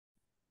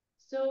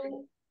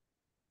So,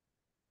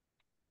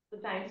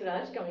 thanks,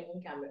 Raj, coming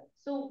on camera.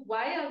 So,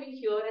 why are we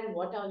here and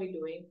what are we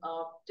doing?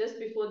 Just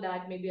before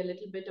that, maybe a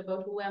little bit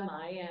about who am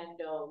I and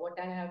what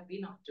I have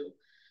been up to.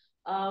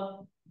 Uh,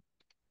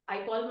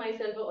 I call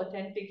myself an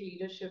authentic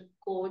leadership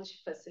coach,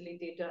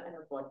 facilitator, and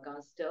a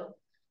podcaster,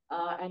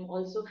 and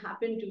also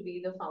happen to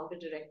be the founder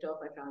director of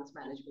Advanced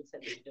Management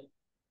Solution.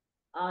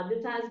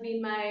 This has been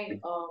my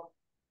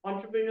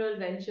entrepreneurial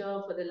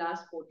venture for the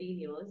last 14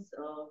 years,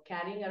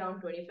 carrying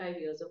around 25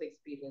 years of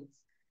experience.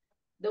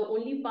 The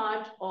only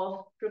part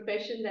of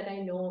profession that I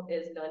know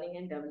is learning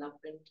and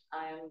development.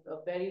 I am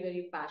a very,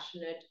 very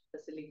passionate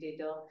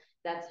facilitator.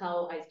 That's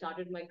how I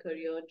started my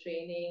career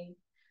training,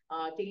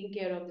 taking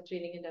care of the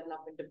training and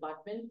development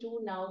department to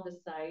now the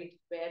side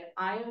where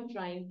I am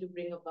trying to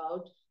bring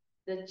about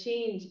the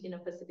change in a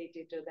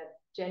facilitator that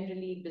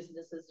generally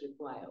businesses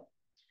require.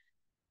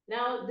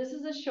 Now, this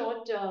is a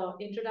short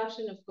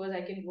introduction. Of course,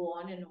 I can go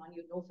on and on.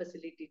 You know,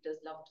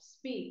 facilitators love to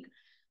speak.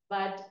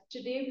 But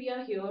today we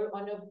are here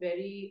on a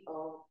very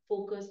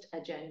focused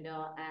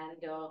agenda. And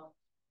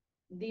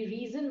the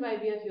reason why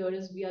we are here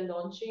is we are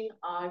launching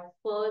our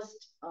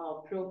first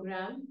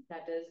program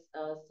that is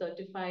a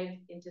certified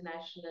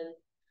international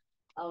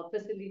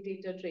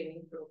facilitator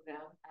training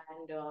program.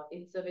 And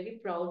it's a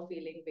very proud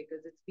feeling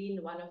because it's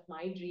been one of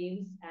my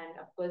dreams. And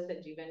of course,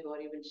 Sanjeev and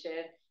Gauri will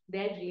share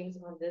their dreams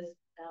on this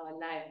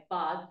life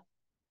path,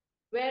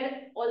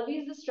 where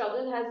always the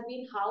struggle has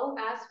been how,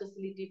 as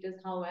facilitators,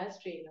 how, as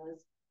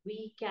trainers,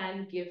 we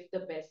can give the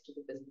best to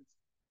the business.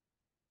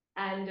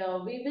 And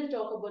we will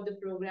talk about the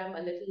program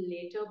a little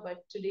later,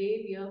 but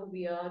today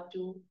we are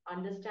to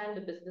understand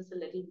the business a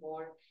little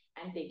more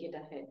and take it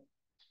ahead.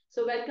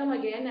 So welcome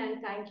again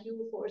and thank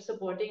you for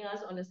supporting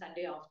us on a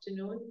Sunday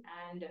afternoon.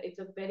 And it's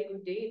a very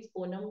good day. It's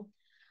Onam.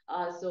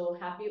 So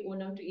happy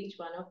Onam to each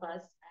one of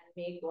us and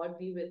may God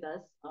be with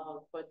us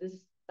for this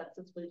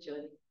successful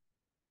journey.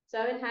 So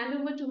I will hand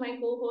over to my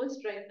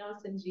co-host right now,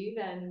 Sanjeev,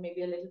 and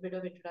maybe a little bit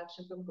of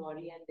introduction from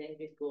Gauri, and then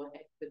we'll go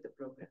ahead with the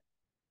program.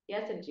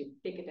 Yes, Sanjeev,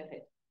 take it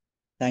ahead.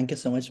 Thank you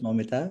so much,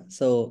 Momita.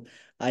 So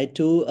I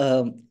too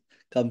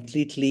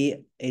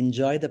completely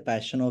enjoy the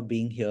passion of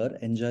being here,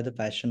 enjoy the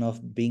passion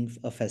of being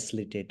a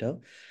facilitator.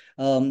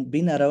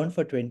 Been around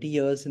for 20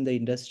 years in the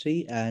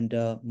industry and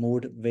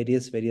moved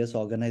various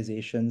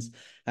organizations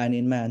and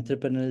in my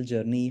entrepreneurial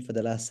journey for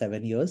the last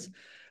 7 years.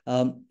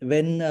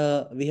 When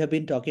we have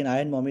been talking, I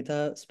and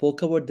Momita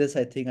spoke about this,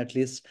 I think at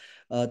least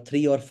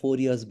 3 or 4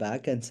 years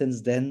back. And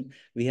since then,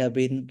 we have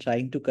been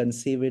trying to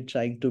conceive it,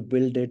 trying to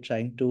build it,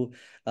 trying to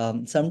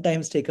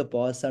sometimes take a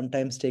pause,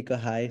 sometimes take a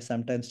high,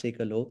 sometimes take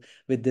a low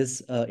with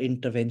this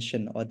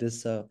intervention or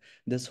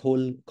this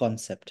whole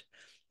concept.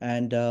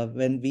 And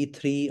when we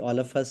three, all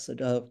of us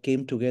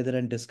came together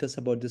and discussed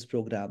about this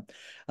program,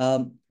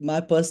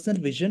 my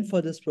personal vision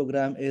for this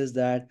program is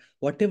that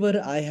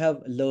whatever I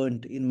have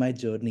learned in my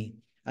journey,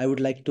 I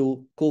would like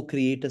to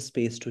co-create a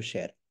space to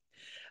share.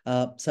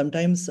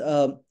 Sometimes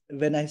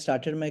when I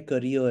started my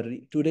career,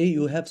 today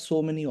you have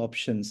so many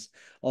options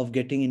of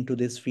getting into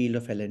this field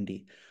of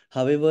L&D.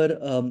 However,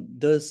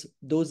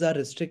 those are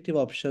restrictive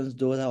options.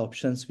 Those are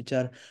options which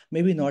are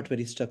maybe not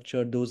very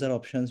structured. Those are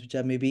options which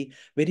are maybe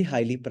very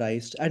highly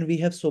priced. And we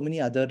have so many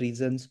other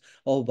reasons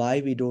of why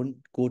we don't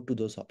go to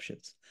those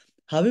options.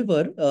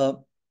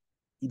 However,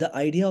 the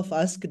idea of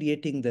us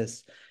creating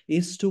this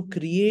is to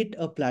create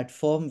a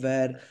platform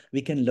where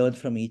we can learn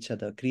from each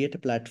other, create a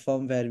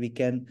platform where we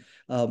can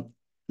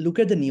look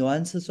at the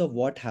nuances of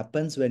what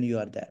happens when you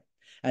are there.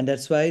 And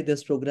that's why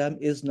this program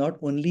is not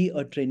only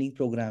a training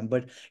program,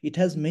 but it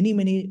has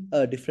many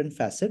different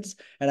facets.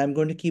 And I'm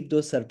going to keep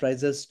those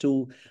surprises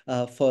to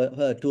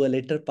a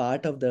later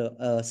part of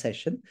the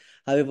session.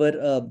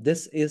 However,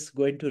 this is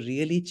going to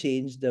really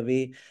change the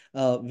way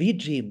we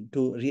dream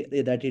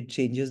that it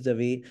changes the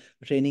way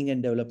training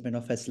and development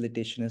of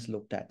facilitation is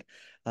looked at.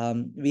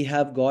 We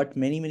have got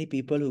many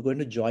people who are going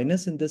to join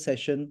us in this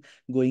session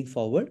going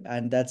forward,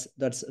 and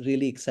that's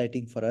really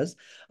exciting for us.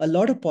 A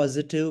lot of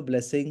positive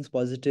blessings,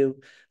 positive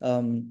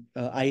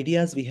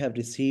ideas we have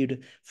received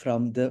for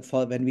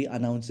when we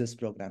announce this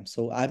program.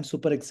 So I'm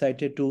super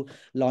excited to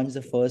launch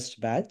the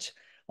first batch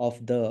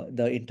of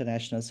the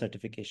international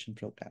certification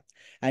program.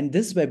 And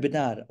this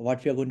webinar,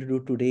 what we are going to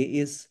do today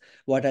is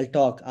what I'll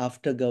talk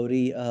after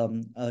Gauri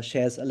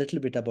shares a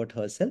little bit about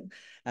herself.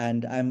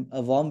 And I'm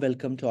a warm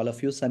welcome to all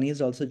of you. Sunny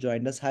has also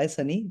joined us. Hi,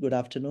 Sunny. Good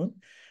afternoon.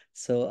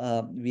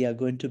 So we are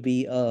going to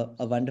be a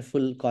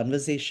wonderful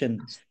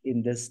conversation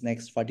in this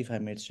next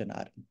 45 minutes to an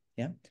hour.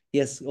 Yeah.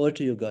 Yes, over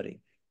to you,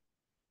 Gauri.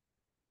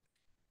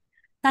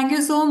 Thank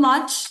you so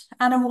much,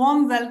 and a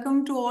warm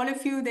welcome to all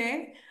of you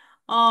there.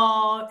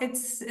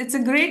 It's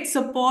a great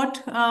support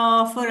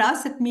for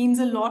us. It means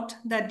a lot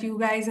that you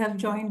guys have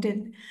joined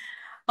in.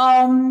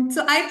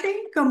 So I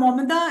think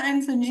Momita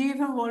and Sanjeev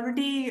have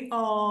already,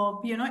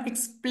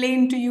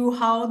 explained to you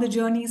how the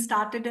journey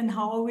started and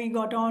how we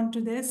got on to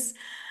this.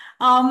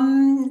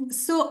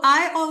 So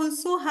I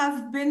also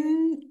have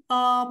been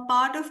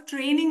part of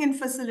training and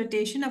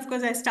facilitation. Of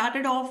course, I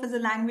started off as a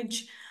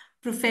language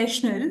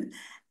professional.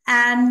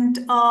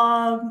 And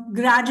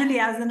gradually,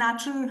 as the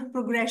natural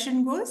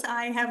progression goes,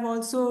 I have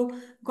also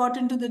got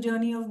into the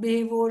journey of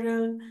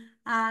behavioral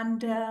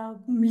and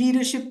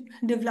leadership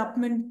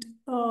development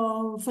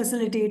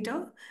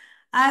facilitator.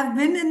 I've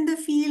been in the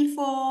field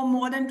for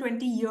more than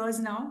 20 years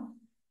now.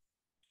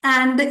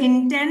 And the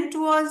intent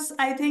was,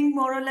 I think,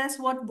 more or less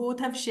what both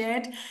have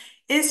shared,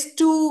 is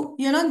to,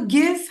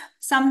 give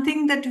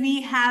something that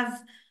we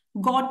have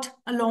got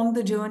along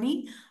the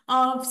journey.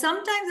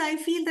 Sometimes I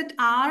feel that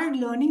our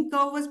learning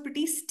curve was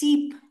pretty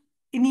steep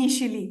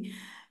initially.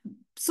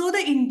 So the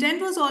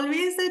intent was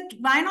always that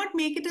why not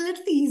make it a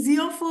little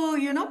easier for,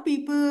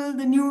 people,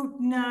 the new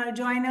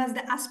joiners,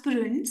 the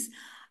aspirants.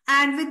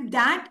 And with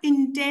that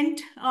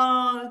intent,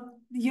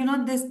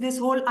 this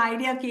whole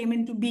idea came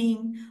into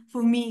being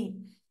for me.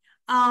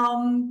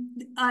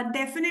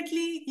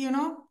 Definitely,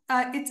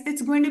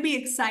 it's going to be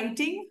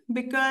exciting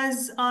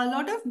because a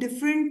lot of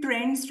different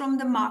trends from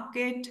the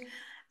market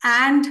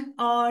and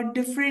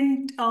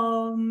different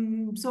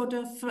sort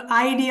of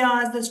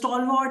ideas, the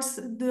stalwarts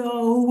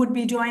who would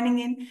be joining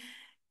in,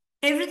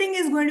 everything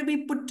is going to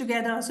be put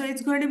together. So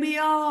it's going to be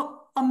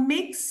a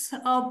mix,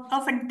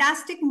 a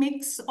fantastic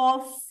mix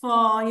of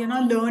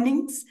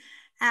learnings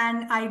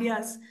and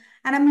ideas.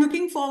 And I'm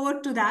looking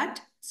forward to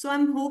that. So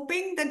I'm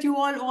hoping that you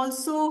all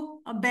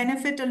also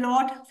benefit a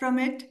lot from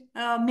it,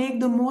 make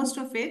the most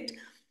of it,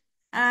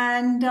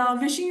 and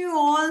wishing you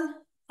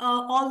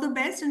all the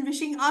best, and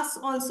wishing us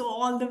also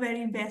all the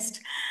very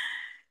best.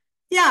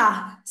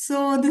 Yeah,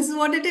 so this is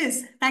what it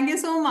is. Thank you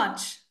so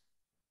much.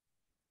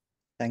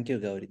 Thank you,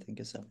 Gauri. Thank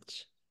you so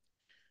much.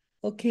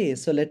 Okay,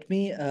 so let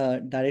me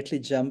directly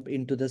jump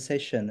into the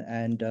session.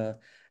 And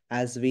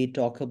as we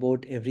talk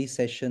about every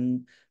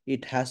session,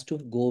 it has to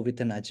go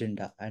with an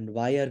agenda. And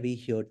why are we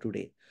here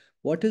today?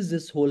 What is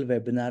this whole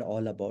webinar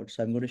all about?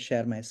 So I'm going to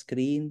share my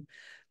screen.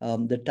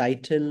 The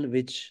title,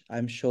 which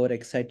I'm sure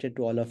excited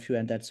to all of you,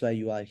 and that's why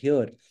you are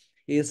here,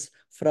 is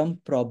From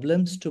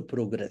Problems to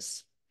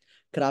Progress,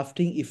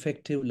 Crafting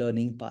Effective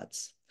Learning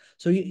Paths.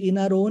 So in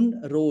our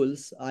own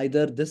roles,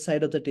 either this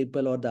side of the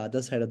table or the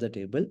other side of the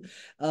table,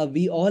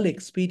 we all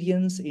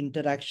experience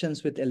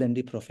interactions with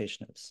L&D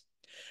professionals.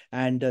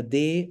 And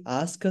they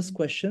ask us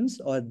questions,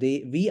 or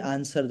we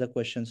answer the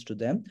questions to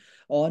them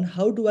on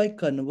how do I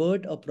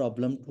convert a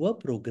problem to a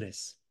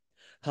progress?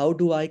 How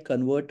do I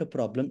convert a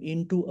problem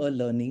into a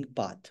learning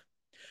path?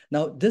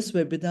 Now, this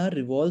webinar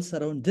revolves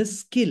around this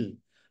skill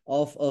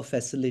of a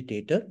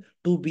facilitator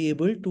to be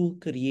able to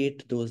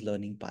create those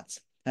learning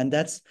paths. And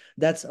that's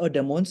a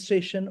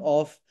demonstration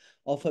of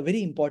a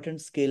very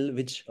important skill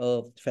which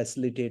a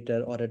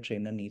facilitator or a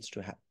trainer needs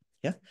to have.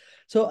 Yeah.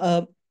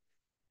 So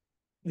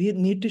we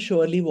need to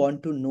surely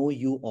want to know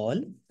you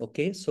all.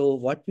 Okay, so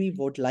what we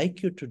would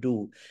like you to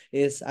do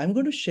is I'm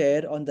going to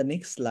share on the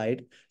next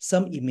slide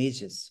some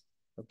images.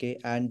 Okay,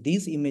 and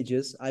these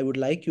images, I would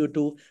like you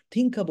to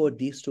think about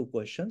these two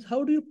questions.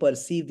 How do you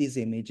perceive these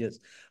images?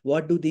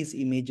 What do these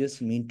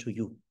images mean to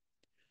you?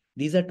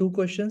 These are two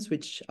questions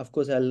which, of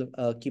course,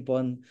 I'll keep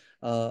on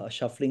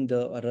shuffling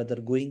or rather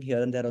going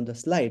here and there on the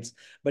slides.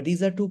 But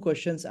these are two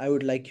questions I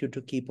would like you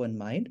to keep in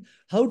mind.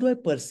 How do I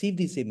perceive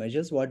these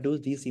images? What do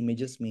these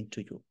images mean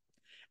to you?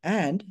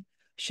 And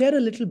share a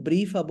little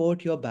brief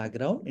about your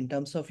background in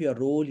terms of your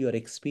role, your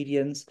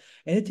experience,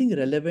 anything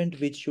relevant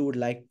which you would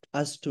like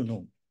us to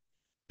know.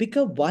 Pick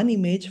up one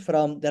image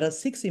from, there are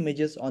 6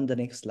 images on the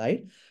next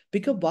slide.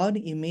 Pick up one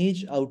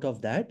image out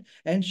of that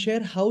and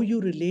share how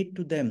you relate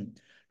to them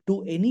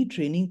to any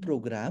training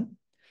program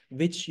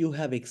which you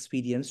have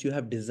experienced, you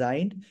have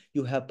designed,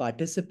 you have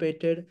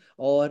participated,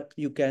 or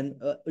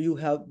you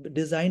have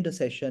designed a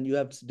session, you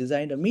have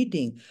designed a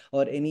meeting,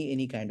 or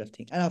any kind of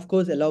thing. And of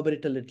course,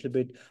 elaborate a little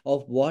bit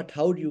of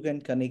how you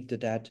can connect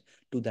that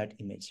to that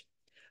image.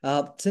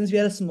 Since we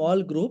are a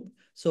small group,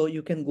 so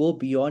you can go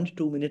beyond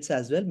 2 minutes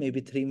as well.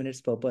 Maybe 3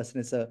 minutes per person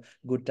is a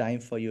good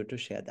time for you to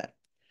share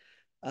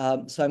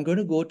that. So I'm going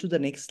to go to the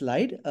next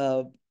slide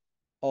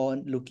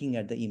on looking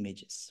at the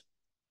images.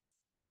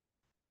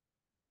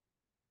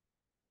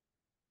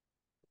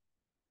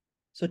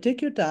 So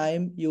take your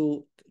time.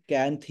 You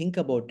can think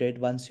about it.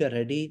 Once you're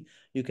ready,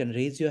 you can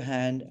raise your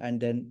hand, and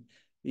then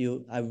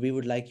we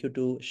would like you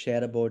to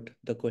share about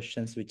the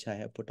questions which I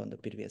have put on the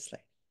previous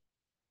slide.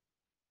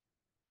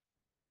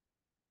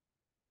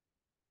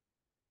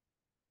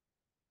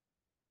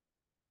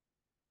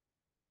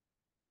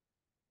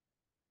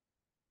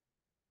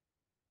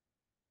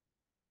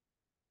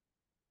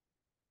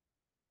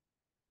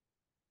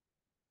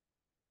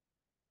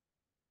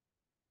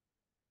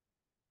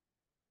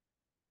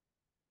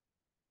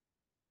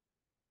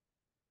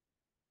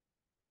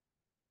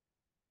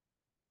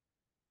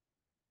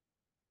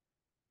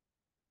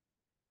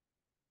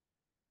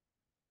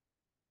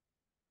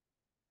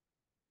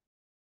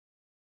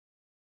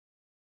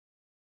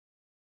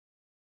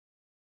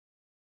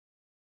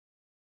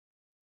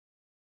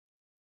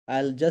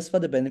 I'll just, for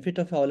the benefit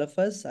of all of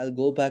us, I'll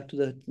go back to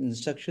the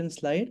instruction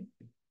slide.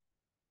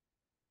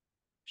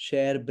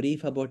 Share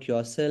brief about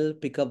yourself,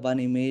 pick up one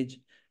image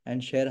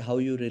and share how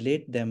you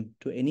relate them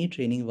to any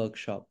training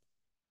workshop.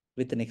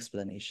 with an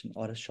explanation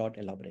or a short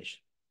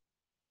elaboration.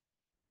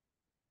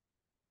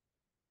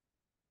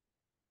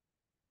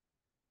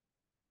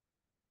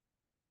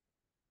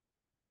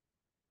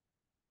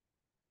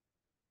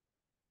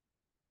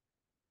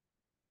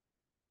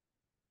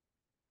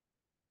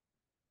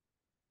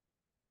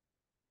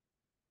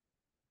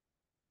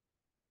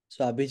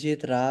 So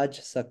Abhijit,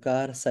 Raj,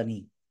 Sakar,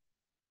 Sunny.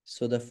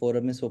 So the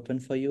forum is open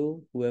for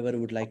you. Whoever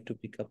would like to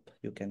pick up,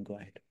 you can go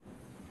ahead.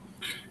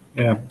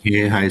 Yeah.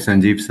 Hey, hi,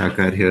 Sanjeev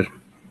Sakar here.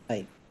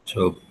 Hi.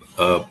 So,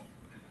 uh,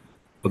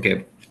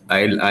 okay,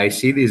 I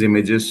see these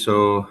images.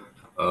 So,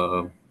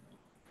 uh,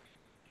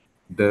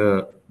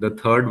 the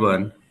third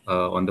one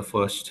on the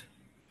first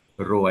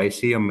row, I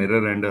see a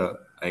mirror and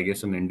I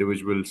guess an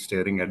individual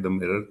staring at the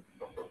mirror.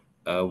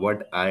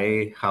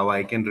 How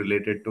I can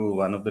relate it to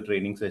one of the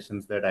training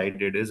sessions that I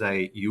did is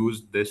I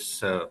used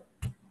this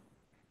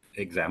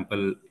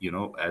example,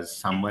 as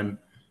someone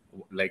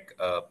like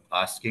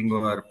asking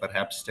or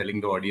perhaps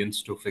telling the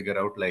audience to figure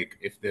out, like,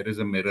 if there is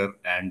a mirror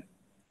and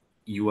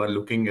you are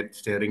looking at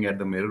staring at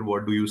the mirror,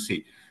 what do you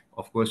see?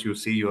 Of course you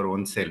see your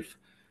own self.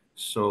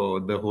 So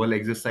the whole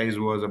exercise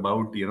was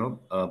about,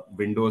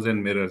 windows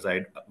and mirrors.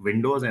 I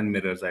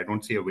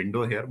don't see a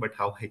window here, but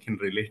how I can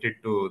relate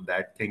it to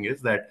that thing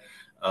is that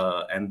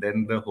and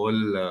then the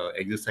whole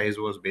exercise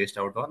was based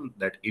out on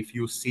that: if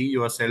you see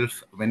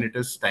yourself when it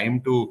is time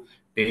to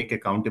take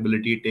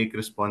accountability, take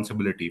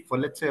responsibility for,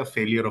 let's say, a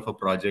failure of a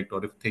project,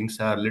 or if things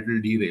are a little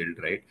derailed,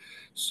 right? Okay.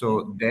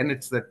 So then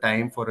it's the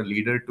time for a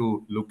leader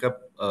to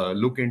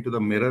look into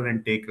the mirror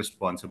and take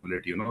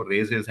responsibility.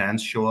 Raise his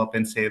hands, show up,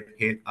 and say,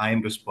 "Hey, I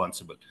am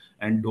responsible,"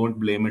 and don't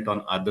blame it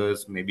on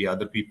others, maybe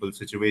other people's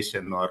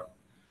situation, or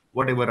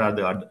whatever are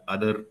the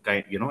other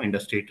kind,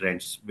 industry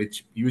trends,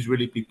 which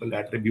usually people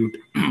attribute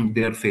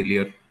their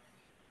failure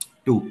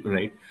too,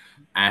 right?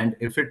 And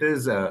if it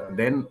is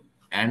then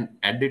and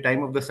at the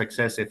time of the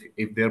success,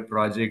 if their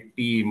project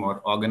team or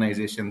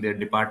organization, their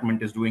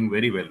department is doing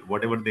very well,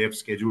 whatever they have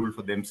scheduled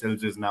for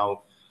themselves is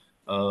now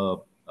uh,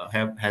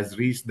 have has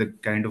reached the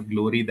kind of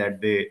glory that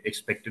they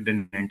expected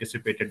and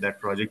anticipated that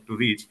project to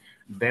reach,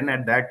 then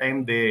at that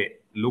time they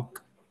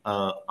look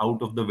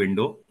out of the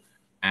window.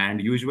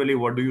 And usually,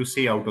 what do you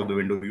see out of the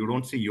window? You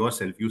don't see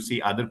yourself, you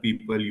see other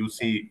people, you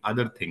see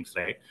other things,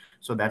 right?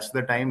 So that's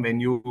the time when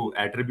you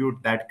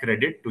attribute that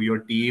credit to your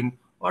team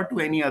or to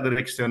any other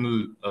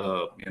external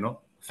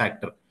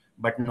factor,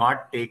 but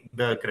not take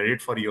the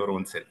credit for your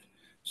own self.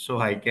 So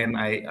I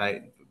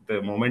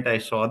the moment I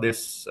saw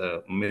this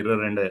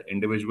mirror and an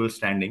individual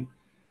standing,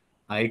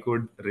 I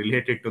could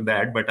relate it to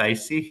that. But I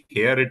see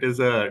here it is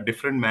a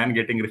different man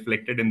getting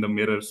reflected in the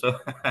mirror. So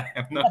I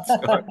am not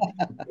sure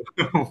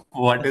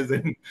what is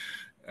in,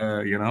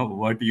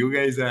 what you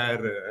guys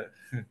are.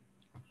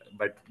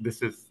 But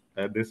this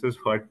is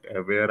what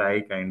where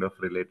I kind of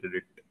related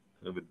it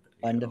with.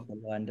 Wonderful,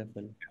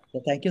 wonderful.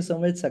 So thank you so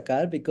much,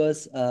 Sakar,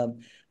 because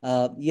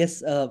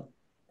yes,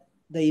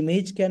 the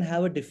image can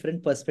have a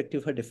different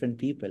perspective for different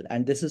people,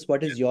 and this is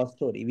what is your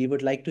story. We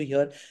would like to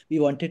hear. We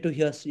wanted to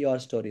hear your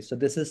story. So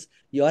this is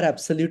your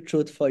absolute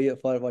truth for you,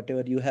 for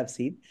whatever you have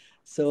seen.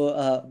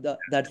 So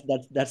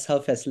that's how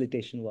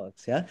facilitation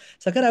works. Yeah,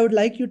 Sakar, I would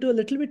like you to a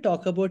little bit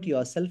talk about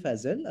yourself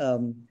as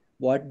well.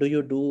 What do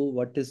you do?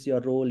 What is your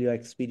role, your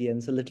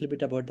experience? A little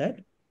bit about that.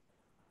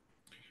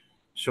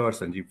 Sure,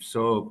 Sanjeev.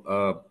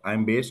 So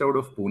I'm based out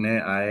of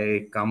Pune.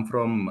 I come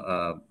from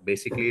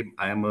basically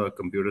I am a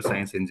computer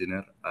science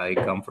engineer. I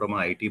come from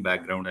an IT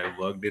background. I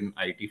worked in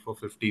IT for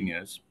 15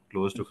 years,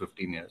 close to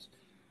 15 years.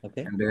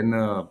 Okay. And then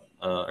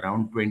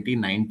around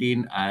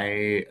 2019,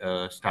 I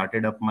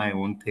started up my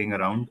own thing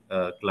around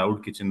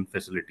cloud kitchen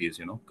facilities,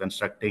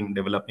 constructing,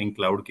 developing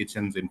cloud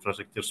kitchens,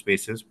 infrastructure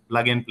spaces,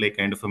 plug and play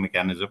kind of a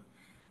mechanism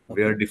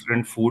where Okay.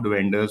 different food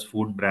vendors,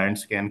 food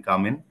brands can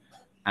come in,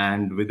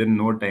 and within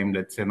no time,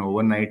 let's say an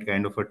overnight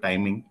kind of a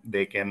timing,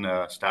 they can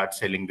start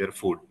selling their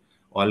food.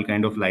 All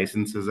kind of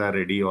licenses are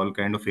ready, all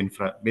kind of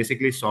infra,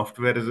 basically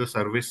software as a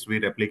service. We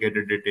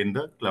replicated it in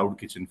the cloud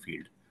kitchen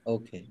field.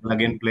 Okay. Plug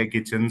Okay. and play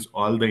kitchens,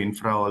 all the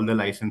infra, all the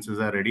licenses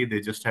are ready.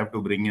 They just have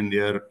to bring in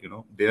their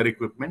their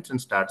equipments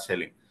and start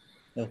selling.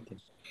 Okay.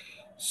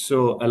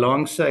 So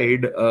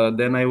alongside,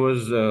 then I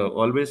was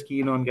always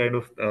keen on kind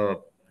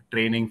of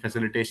training,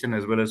 facilitation,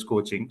 as well as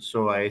coaching.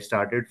 So I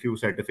started few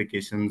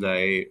certifications.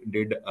 I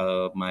did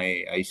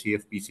my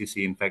ICF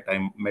PCC. In fact,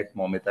 I met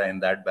Momita in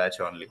that batch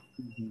only.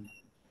 Mhm.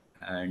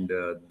 And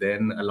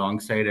then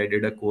alongside, I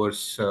did a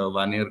course,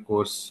 1 year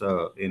course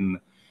in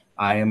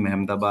IIM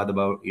Ahmedabad.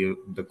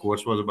 The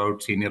course was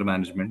about senior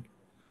management.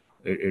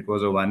 It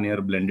was a 1 year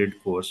blended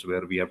course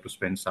where we have to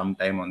spend some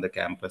time on the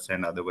campus,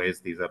 and otherwise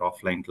these are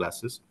offline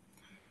classes.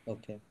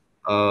 Okay.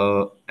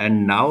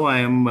 And now I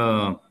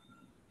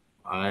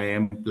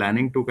am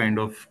planning to kind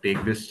of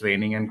take this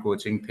training and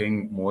coaching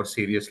thing more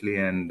seriously,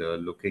 and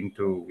looking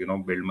to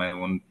build my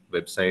own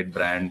website,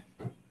 brand,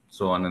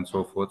 so on and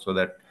so forth. So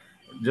that,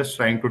 just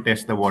trying to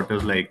test the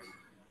waters, like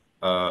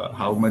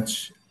how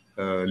much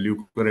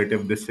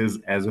lucrative this is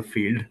as a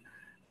field,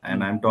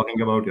 And I'm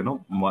talking about,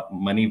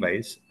 money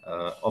wise.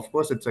 Of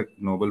course, it's a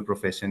noble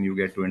profession. You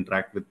get to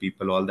interact with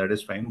people. All that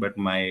is fine. But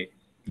my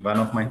one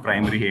of my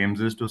primary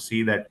aims is to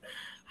see that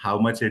how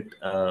much it,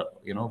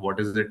 what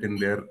is it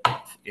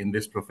in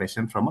this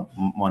profession from a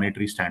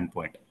monetary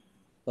standpoint.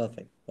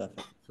 Perfect.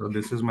 Perfect. So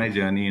this is my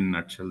journey in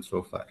nutshell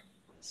so far.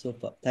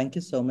 Super. Thank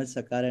you so much,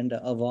 Sakar, and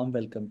a warm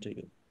welcome to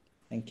you.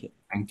 Thank you.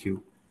 Thank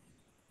you.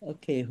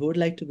 Okay, who would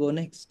like to go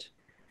next?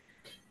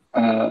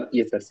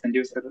 Yes, sir.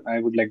 Sanjeev, sir, I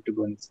would like to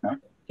go next now.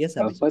 Yes,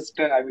 Abhijit. First,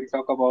 I will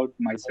talk about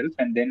myself,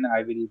 and then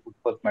I will put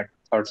forth my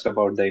thoughts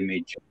about the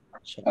image.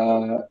 Sure.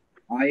 Uh,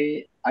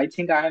 I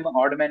think I am an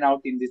odd man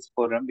out in this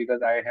forum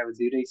because I have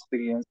zero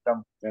experience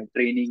from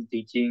training,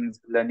 teaching,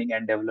 learning,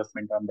 and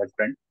development on that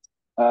front.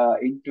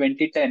 In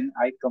 2010,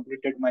 I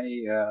completed my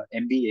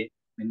MBA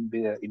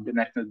in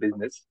international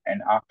business,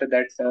 and after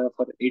that,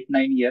 for 8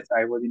 9 years,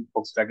 I was in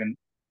Volkswagen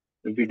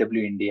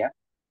VW India.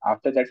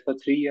 After that, for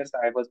 3 years,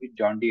 I was with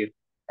John Deere,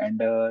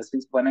 and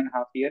since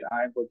 1.5 year,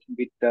 I am working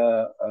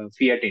with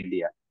Fiat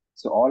India.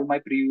 So all my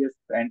previous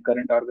and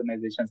current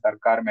organizations are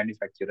car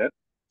manufacturer,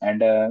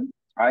 and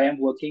I am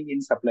working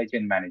in supply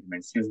chain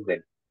management since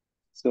then.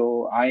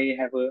 So I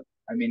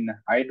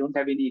don't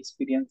have any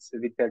experience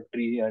with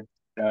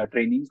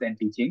trainings and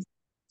teachings,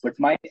 but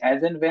my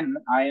as and when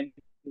I am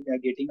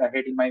getting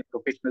ahead in my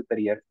professional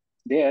career,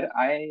 there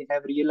I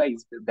have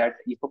realized that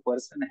if a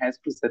person has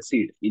to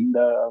succeed in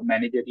the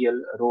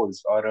managerial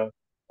roles or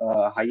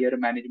higher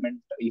management,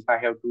 if I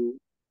have to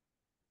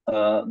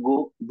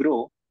go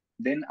grow,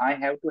 then I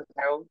have to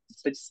have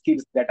such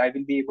skills that I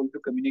will be able to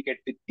communicate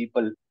with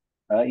people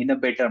in a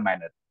better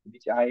manner,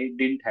 which I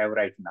didn't have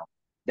right now.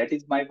 That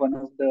is my one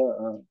of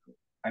the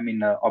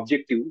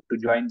objective to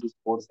join this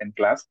course and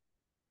class.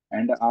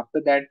 And after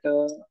that,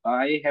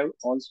 I have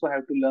also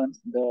have to learn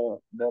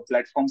the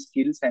platform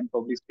skills and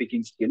public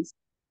speaking skills.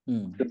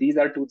 Hmm. So these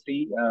are 2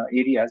 3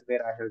 areas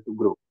where I have to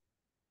grow.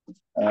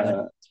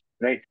 Wonderful.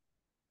 Right.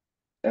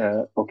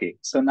 Okay,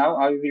 so now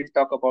I will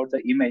talk about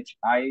the image.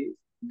 I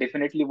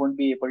definitely won't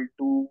be able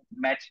to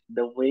match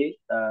the way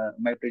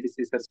my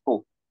predecessor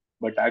spoke,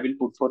 but I will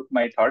put forth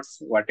my thoughts,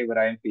 whatever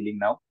I am feeling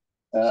now.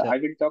 Sure. I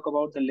will talk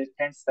about the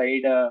left-hand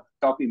side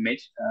top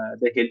image,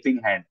 the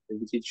helping hand,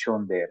 which is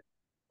shown there.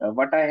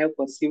 What I have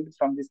perceived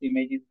from this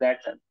image is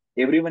that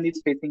everyone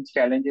is facing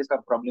challenges or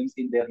problems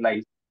in their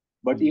life,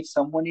 but Hmm. if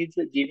someone is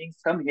giving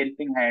some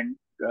helping hand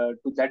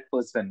to that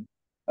person,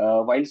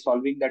 while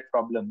solving that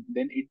problem,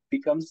 then it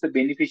becomes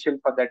beneficial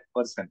for that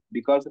person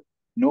because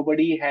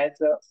nobody has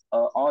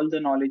all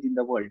the knowledge in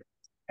the world.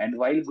 And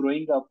while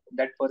growing up,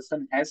 that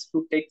person has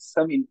to take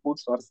some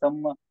inputs or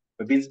some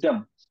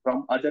wisdom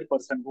from other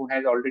person who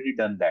has already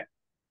done that.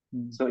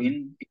 Hmm. So Hmm.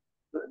 in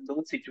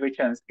those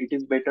situations, it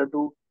is better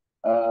to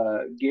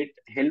get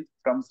help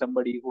from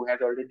somebody who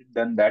has already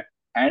done that.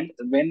 And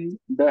when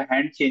the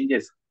hand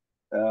changes,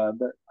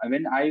 when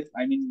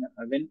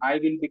when I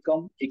will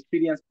become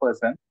experienced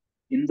person,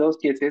 in those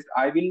cases,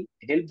 I will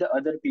help the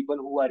other people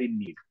who are in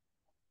need.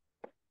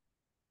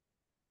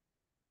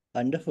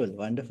 Wonderful,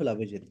 wonderful,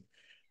 Abhijit.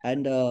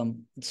 And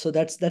so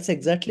that's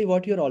exactly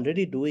what you're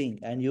already doing,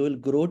 and you will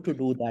grow to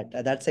do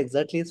that. That's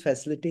exactly its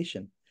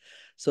facilitation.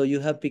 So you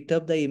have picked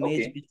up the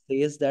image Okay. which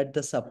says that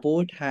the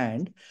support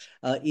hand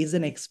is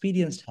an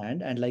experienced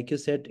hand, and like you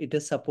said, it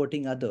is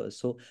supporting others.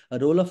 So a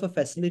role of a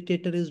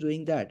facilitator is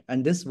doing that,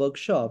 and this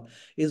workshop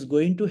is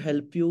going to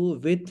help you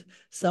with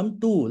some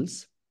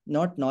tools,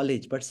 not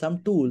knowledge, but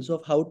some tools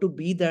of how to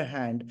be their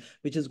hand,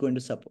 which is going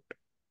to support.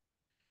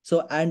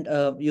 So, and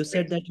you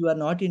said Right. that you are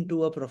not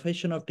into a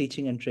profession of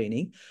teaching and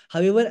training.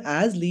 However,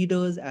 as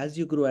leaders, as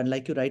you grow, and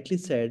like you rightly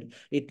said,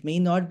 it may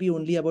not be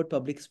only about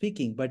public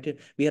speaking, but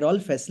we are all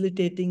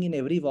facilitating in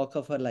every walk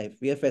of our life.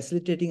 We are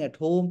facilitating at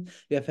home,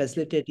 we are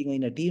facilitating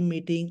in a team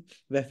meeting,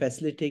 we are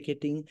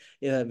facilitating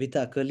with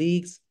our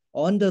colleagues,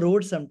 on the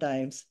road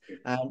sometimes,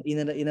 and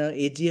in a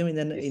AGM,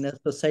 in Yes.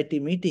 a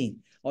society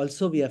meeting.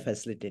 Also, we are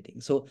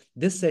facilitating. So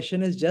this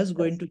session is just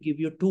going Yes. to give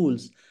you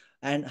tools,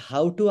 and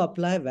how to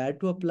apply, where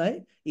to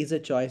apply is a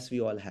choice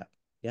we all have.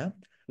 Yeah.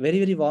 Very,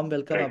 very warm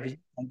welcome, Right. Abhijit.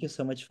 Thank you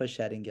so much for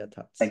sharing your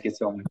thoughts. Thank you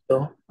so much.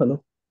 Hello.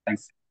 Hello.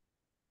 Thanks.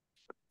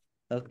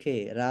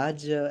 Okay,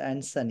 Raj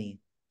and Sunny.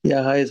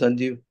 Yeah, hi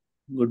Sanjeev.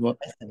 Good morning.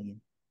 Hi, Sunny.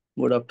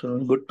 Good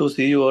afternoon. Good to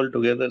see you all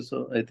together.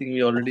 So I think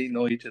we already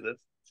know each other.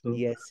 So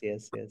Yes,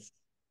 yes, yes.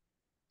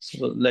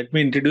 so let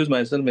me introduce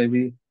myself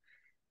maybe.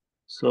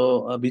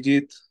 So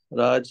Abhijit,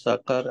 Raj,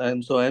 Sakar. I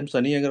am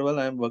Sunny Agarwal.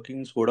 I am working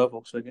in Skoda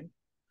Volkswagen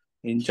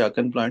in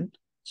Chakan plant.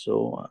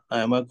 So I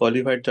am a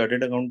qualified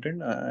chartered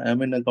accountant. I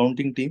am in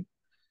accounting team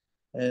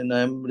and I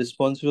am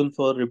responsible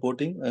for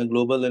reporting,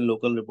 global and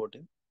local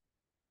reporting.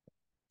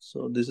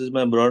 So this is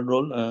my broad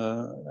role.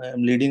 I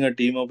am leading a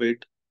team of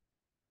 8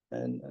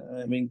 and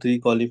having 3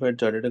 qualified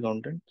chartered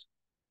accountants.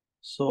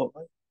 So,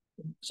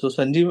 so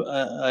Sanjeev,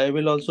 I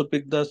will also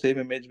pick the same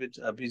image which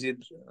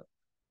Abhijit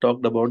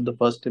talked about, the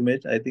first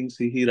image. I think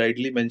he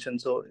rightly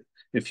mentioned. So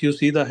if you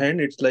see the hand,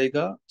 it's like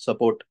a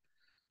support.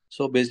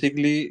 So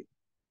basically,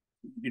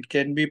 it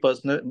can be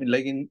personal,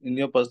 like in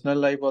your personal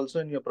life also,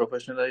 in your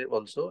professional life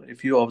also.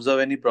 If you observe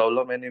any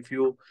problem and if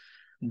you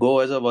go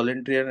as a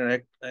volunteer and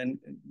act and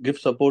give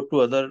support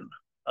to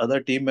other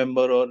team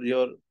member or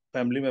your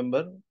family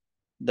member,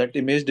 that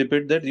image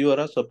depict that you are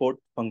a support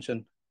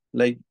function.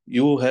 Like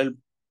you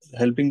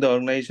helping the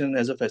organization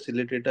as a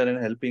facilitator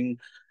and helping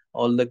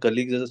all the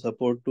colleagues as a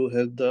support to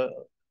help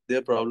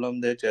their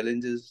problem, their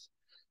challenges.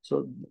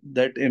 So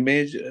that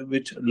image,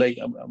 which like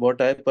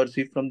what I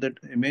perceive from that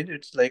image,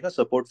 it's like a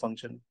support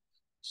function.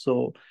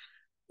 So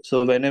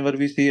so whenever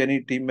we see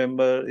any team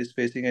member is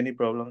facing any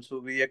problem, so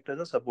we act as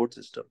a support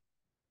system.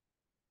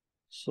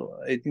 So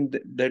I think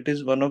that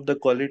is one of the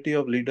quality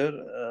of leader.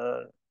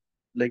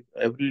 Like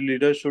every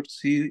leader should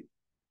see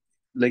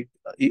like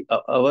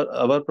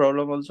our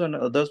problem also and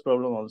others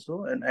problem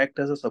also, and act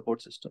as a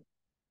support system.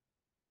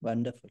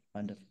 Wonderful,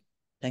 wonderful.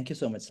 Thank you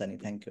so much, Sunny.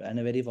 Thank you. And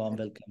a very warm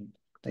welcome to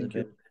the Thank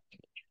you. web.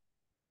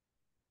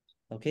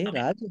 Okay,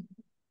 Raj?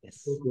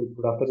 Yes. Okay,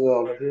 good afternoon,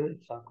 all of you,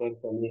 Sankar,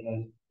 Sunny,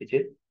 and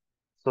Vijay.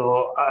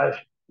 So, I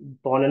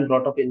born and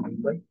brought up in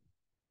Mumbai.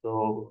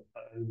 So,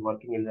 I'm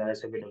working in the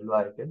SAP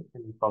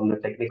and from the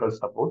technical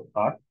support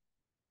part.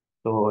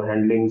 So,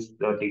 handling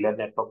the dealer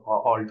network for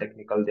all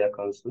technical their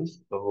concerns.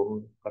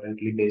 So,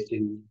 currently based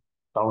in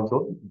Town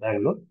Zone,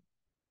 Bangalore.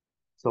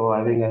 So,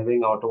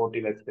 having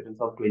automotive experience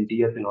of 20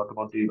 years in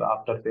automotive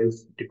after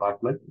sales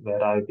department,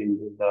 where I've been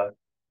in the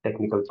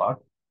technical part.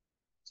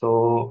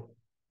 So,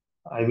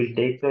 I will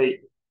take the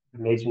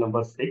image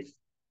number 6.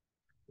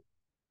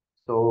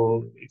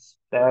 So it's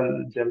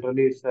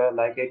generally it's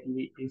like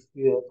if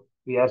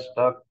we are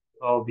stuck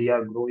or we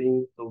are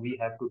growing, so we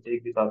have to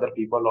take with other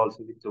people also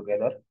with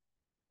together,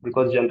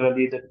 because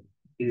generally the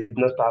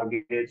business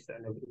targets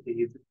and everything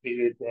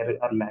is there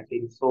are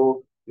lacking.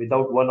 So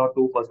without 1 or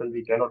 2%,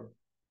 we cannot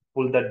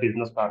pull that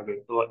business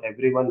target. So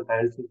everyone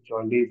hands is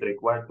jointly is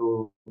required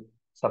to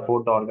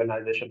support the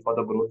organization for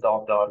the growth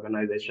of the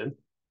organization.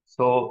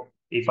 So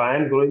if I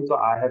am growing, so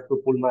I have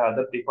to pull my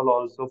other people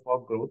also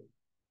for growth.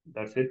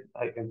 That's it.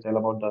 I can tell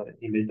about the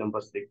image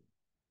number 6.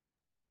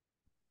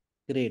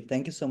 Great.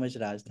 Thank you so much,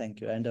 Raj.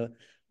 Thank you. And a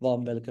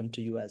warm welcome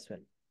to you as well.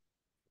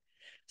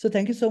 So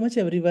thank you so much,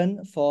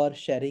 everyone, for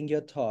sharing your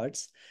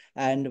thoughts.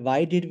 And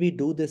why did we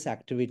do this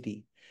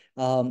activity?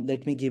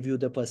 Let me give you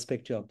the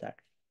perspective of that.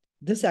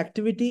 This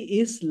activity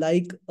is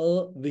like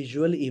a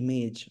visual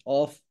image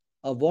of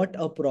what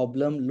a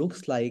problem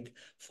looks like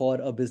for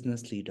a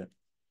business leader.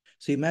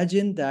 So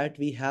imagine that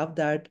we have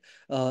that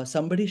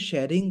somebody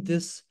sharing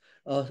this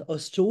a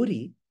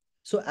story.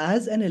 So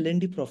as an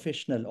L&D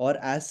professional or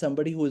as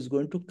somebody who is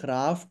going to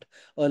craft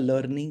a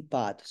learning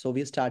path. So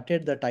we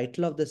started, the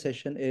title of the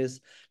session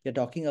is we're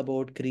talking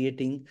about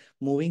creating,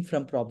 moving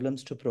from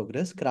problems to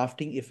progress,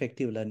 crafting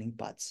effective learning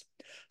paths.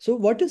 So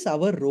what is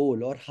our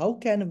role or how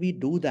can we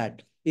do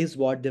that is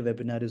what the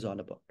webinar is all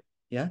about.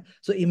 Yeah.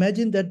 So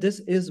imagine that this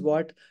is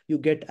what you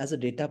get as a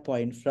data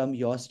point from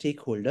your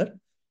stakeholder.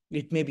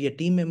 It may be a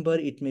team member,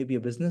 it may be a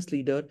business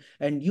leader,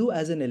 and you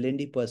as an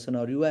L&D person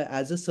or you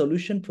as a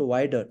solution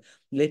provider,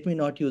 let me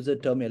not use the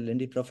term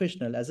L&D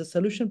professional, as a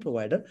solution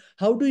provider,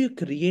 how do you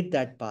create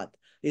that path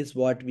is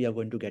what we are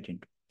going to get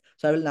into.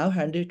 So I will now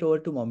hand it over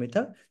to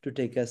Momita to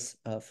take us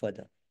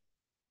further.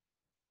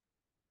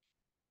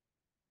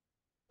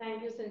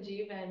 Thank you,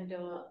 Sanjeev. And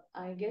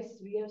I guess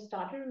we have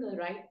started on the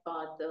right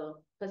path.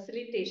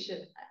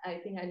 Facilitation,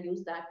 I think I'll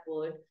use that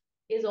word,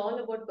 is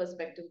all about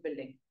perspective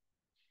building.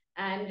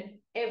 And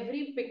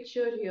every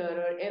picture here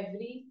or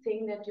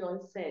everything that you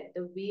all said,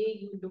 the way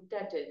you looked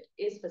at it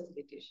is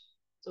facilitation.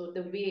 So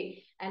the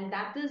way, and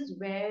that is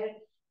where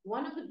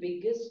one of the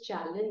biggest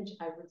challenge,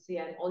 I would say,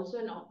 and also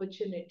an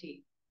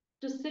opportunity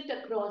to sit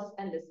across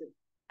and listen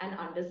and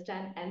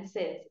understand and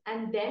sense,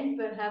 and then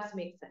perhaps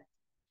make sense.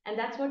 And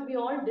that's what we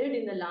all did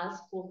in the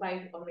last 4,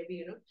 5, or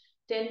maybe,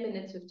 10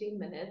 minutes, 15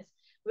 minutes,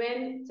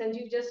 when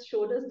Sanjeev just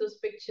showed us those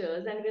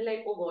pictures and we're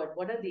like, oh God,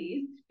 what are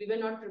these? We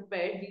were not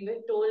prepared. We were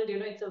told,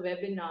 it's a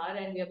webinar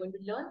and we are going to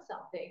learn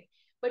something.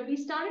 But we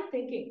started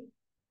thinking.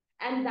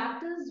 And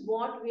that is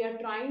what we are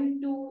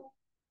trying to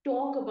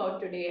talk about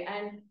today.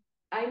 And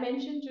I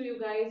mentioned to you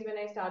guys when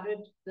I started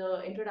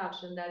the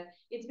introduction that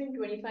it's been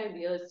 25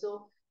 years.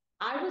 So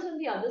I was on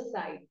the other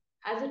side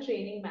as a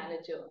training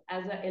manager,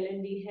 as a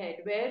L&D head,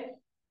 where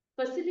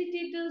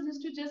facilitators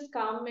used to just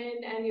come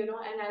in and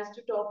and as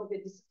to talk,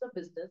 okay, this is a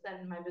business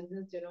and my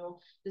business,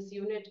 this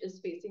unit is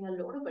facing a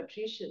lot of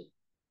attrition.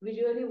 We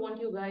really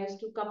want you guys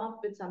to come up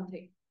with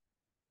something.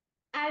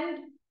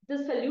 And the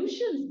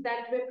solutions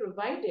that were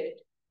provided,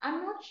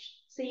 I'm not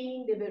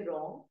saying they were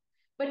wrong,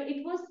 but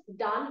it was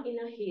done in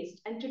a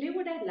haste. And today,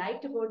 what I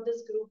liked about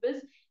this group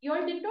is you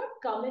all did not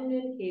come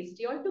in haste.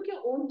 You all took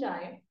your own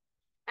time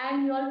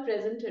and you all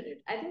presented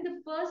it. I think the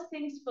first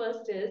things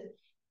first is,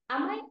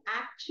 am I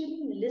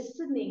actually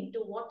listening to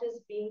what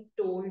is being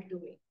told to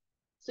me?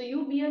 So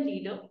you be a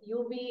leader,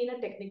 you be in a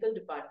technical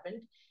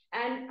department,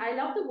 and I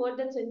love the word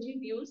that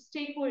Sanjeev used,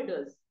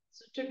 stakeholders.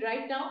 So to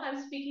right now,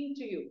 I'm speaking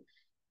to you.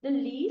 The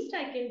least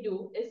I can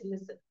do is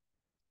listen.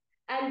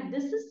 And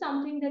this is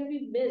something that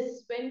we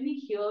miss when we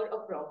hear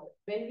a problem,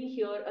 when we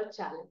hear a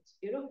challenge.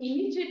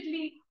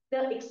 Immediately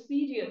the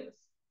experience,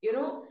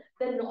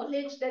 the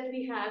knowledge that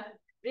we have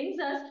brings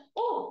us,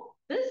 oh,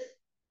 this,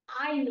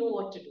 I know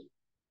what to do.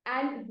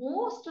 And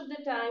most of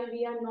the time,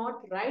 we are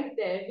not right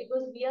there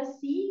because we are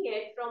seeing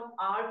it from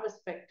our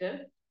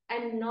perspective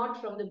and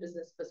not from the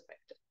business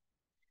perspective.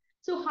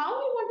 So, how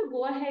we want to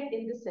go ahead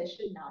in this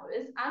session now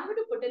is I'm going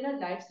to put in a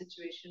live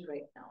situation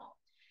right now.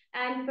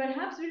 And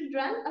perhaps we'll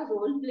run a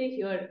role play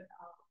here.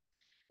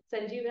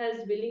 Sanjeev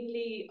has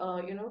willingly,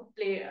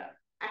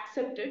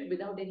 accepted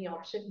without any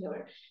option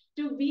here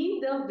to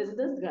be the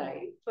business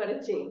guy for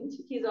a change.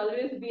 He's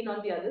always been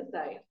on the other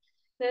side.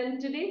 Then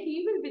today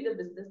he will be the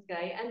business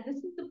guy, and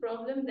this is the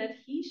problem that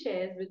he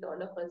shares with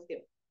all of us here.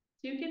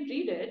 So you can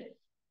read it.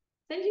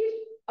 Sanjeev,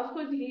 of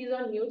course, he is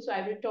on mute, so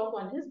I will talk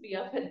on his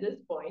behalf at this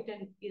point,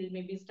 and he'll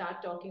maybe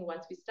start talking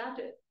once we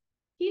started.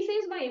 He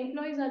says, my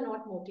employees are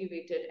not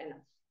motivated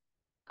enough.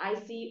 I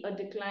see a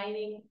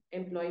declining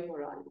employee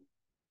morale.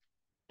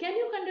 Can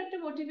you conduct a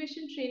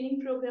motivation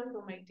training program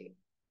for my team?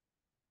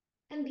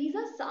 And these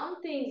are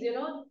some things,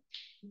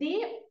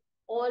 they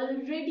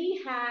already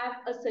have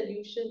a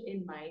solution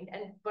in mind,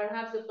 and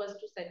perhaps the first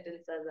two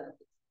sentences are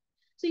this.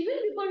 So even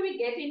before we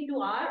get into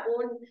our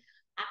own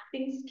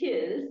acting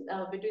skills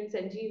between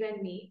Sanjeev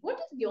and me, what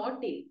is your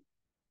take?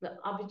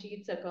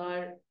 Abhijit,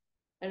 Sakar,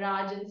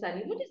 Raj, and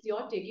Sunny, what is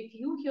your take? If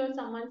you hear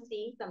someone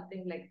saying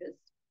something like this,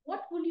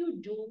 what will you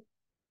do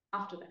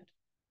after that?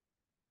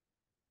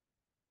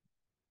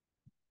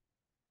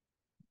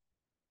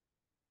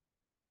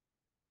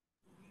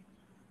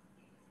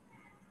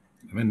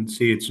 I mean,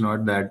 see, it's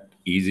not that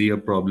easy a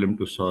problem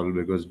to solve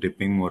because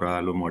dipping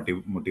morale or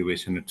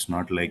motivation, it's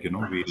not like,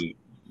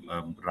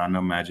 we'll run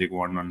a magic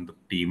wand and the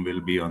team will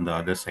be on the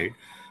other side.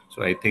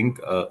 So I think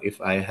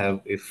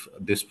if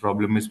this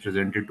problem is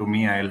presented to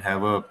me, I'll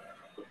have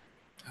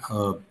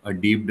a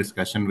deep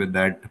discussion with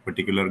that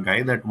particular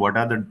guy, that what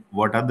are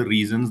the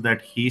reasons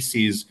that he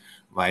sees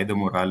why the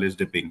morale is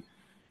dipping,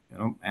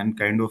 and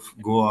kind of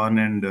go on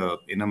and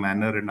in a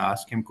manner and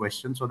ask him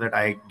questions so that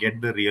I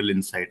get the real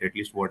insight, at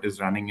least what is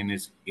running in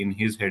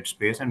his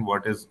headspace and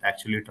what is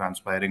actually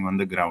transpiring on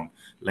the ground.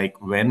 Like,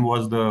 when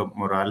was the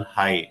morale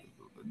high?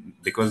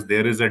 Because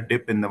there is a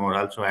dip in the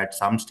morale, so at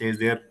some stage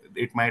there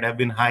it might have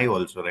been high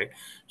also, right?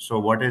 So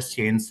what has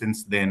changed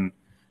since then,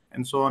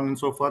 and so on and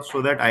so forth,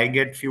 so that I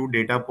get few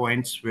data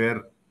points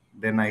where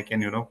then I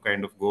can,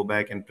 kind of go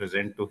back and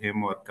present to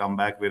him or come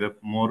back with a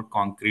more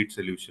concrete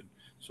solution.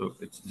 So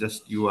it's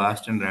just you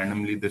asked and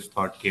randomly this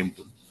thought came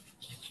to me.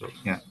 So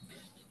yeah.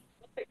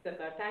 Perfect,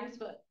 Sakar. Thanks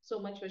for so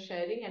much for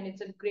sharing, and it's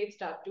a great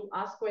start to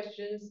ask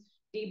questions,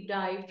 deep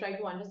dive, try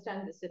to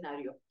understand the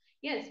scenario.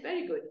 Yes,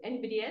 very good.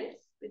 Anybody else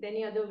with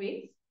any other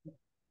ways?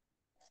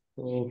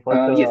 So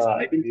first, Yes, I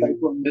I will try feel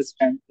to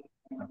understand.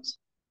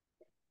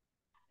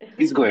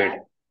 Please go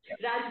ahead.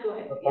 Raj, Raj, go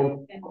ahead. Yeah.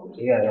 Thank,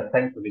 yeah, yeah,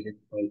 thanks, Vijay.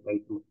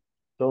 Thank you.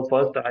 So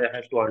first, I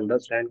have to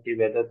understand ki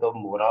whether the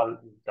morale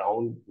is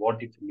down,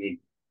 what it means.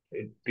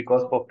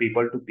 Because for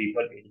people to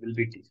people, it will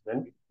be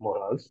different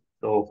morals.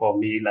 So for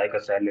me, like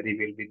a salary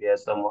will be there,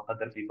 some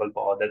other people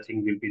for other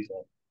thing will be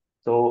there.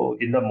 So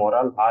in the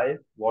moral high,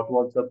 what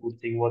was the good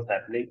thing was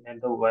happening,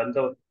 and when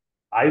the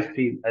I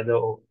feel as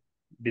a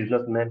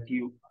businessman,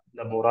 ki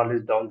the morale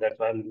is down, that's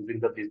why I'm losing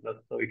the business.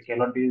 So it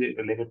cannot be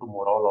related to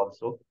morale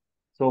also.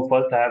 So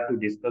first, I have to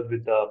discuss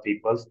with the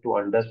peoples to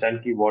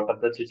understand ki what are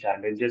the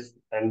challenges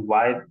and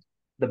why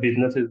the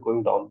business is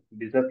going down.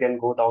 Business can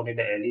go down in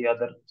any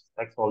other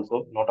aspects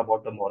also, not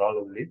about the morale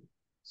only.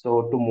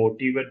 So to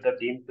motivate the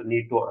team to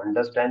need to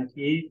understand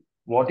ki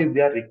what is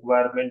their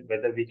requirement,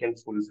 whether we can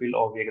fulfill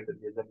or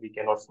whether we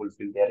cannot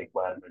fulfill their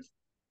requirements.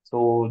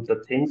 So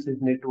the things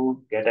is need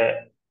to get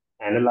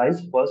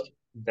analyzed first,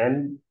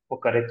 then for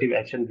corrective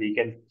action we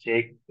can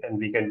check and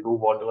we can do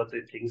whatever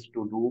the things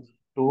to do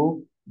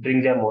to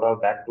bring their morale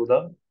back to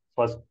the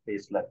first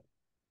baseline.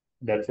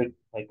 That's it.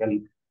 I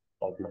can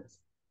diagnose.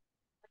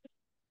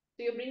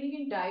 So you're bringing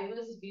in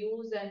diverse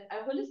views and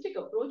a holistic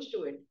approach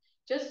to it.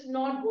 Just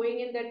not going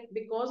in that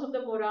because of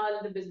the morale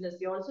in the business.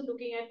 You're also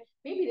looking at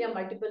maybe there are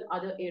multiple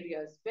other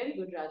areas. Very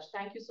good, Raj.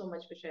 Thank you so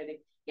much for sharing.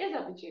 Yes,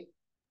 Abhijit.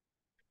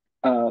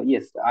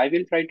 Yes, I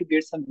will try to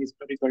get some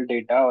historical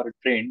data or a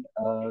trend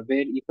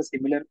where if a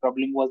similar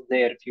problem was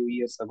there a few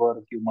years ago or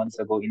a few months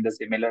ago in the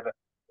similar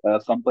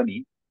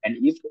company, and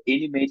if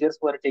any measures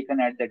were taken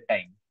at that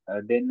time,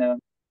 then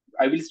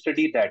I will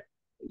study that.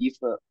 If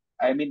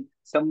I mean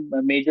some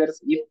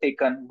measures, if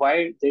taken,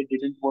 why they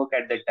didn't work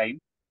at that time,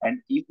 and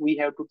if we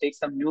have to take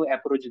some new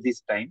approach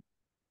this time,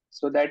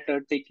 so that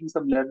taking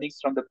some learnings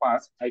from the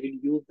past, I will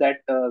use that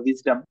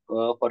wisdom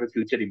for a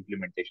future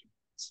implementation.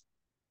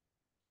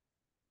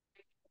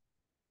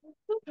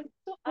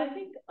 So I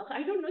think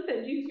I don't know,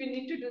 Sanjeev, if you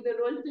need to do the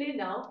role play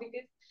now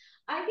because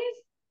I guess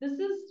this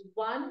is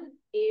one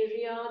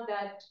area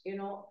that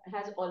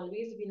has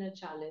always been a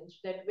challenge.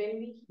 That when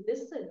we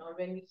listen or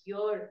when we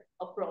hear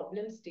a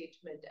problem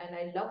statement, and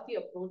I love the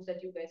approach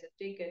that you guys have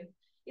taken,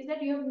 is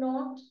that you have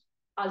not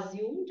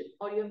assumed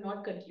or you have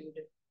not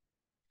concluded.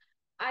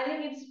 I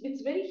think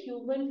it's very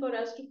human for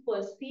us to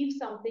perceive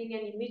something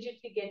and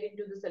immediately get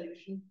into the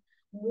solution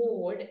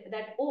mode,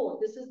 that oh,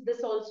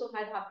 this also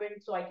had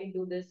happened, so I can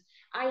do this.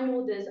 I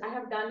know this. I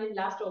have done in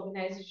last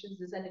organizations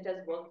this, and it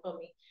has worked for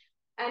me.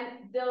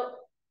 And the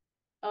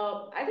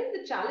I think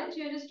the challenge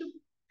here is to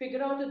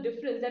figure out a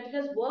difference, that it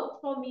has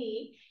worked for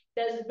me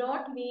does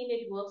not mean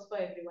it works for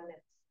everyone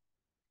else.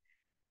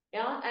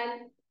 Yeah,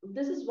 and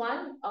this is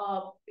one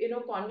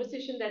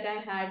conversation that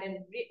I had, and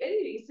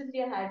very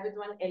recently I had with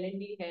one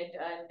L&D head,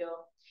 and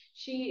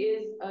she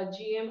is a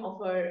GM of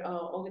her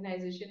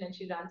organization, and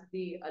she runs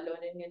the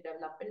learning and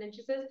development. And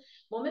she says,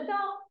 Momita,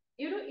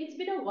 it's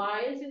been a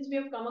while since we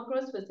have come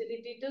across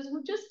facilitators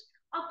who just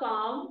are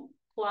calm,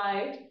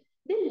 quiet.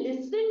 They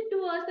listen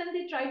to us and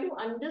they try to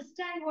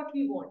understand what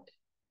we want.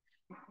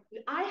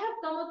 I have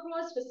come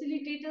across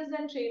facilitators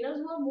and trainers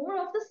who are more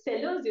of the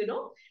sellers,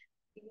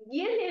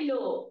 yeah,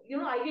 hello,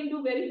 I can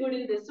do very good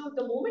in this. So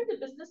the moment the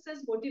business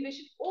says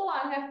motivation, oh,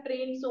 I have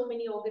trained so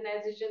many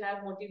organizations,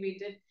 I've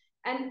motivated.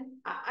 And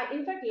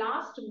in fact,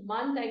 last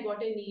month I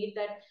got a need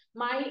that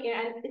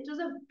and it was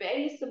a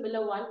very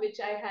similar one, which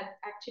I had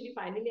actually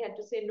finally had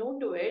to say no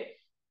to it.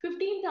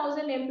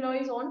 15,000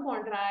 employees on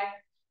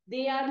contract.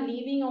 They are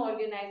leaving our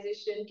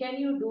organization. Can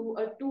you do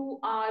a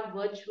 2-hour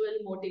virtual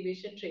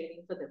motivation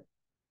training for them?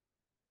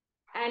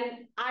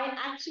 And I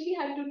actually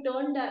had to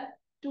turn that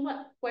to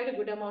quite a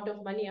good amount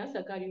of money.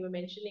 Sarkar, you were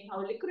mentioning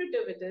how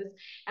lucrative it is,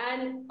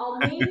 and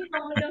amazing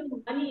amount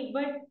of money,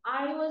 but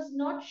I was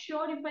not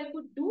sure if I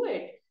could do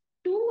it.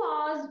 2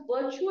 hours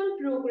virtual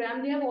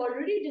program, they have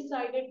already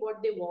decided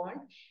what they want,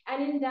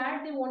 and in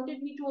that they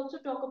wanted me to also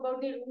talk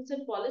about their rules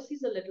and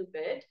policies a little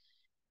bit.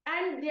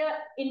 And their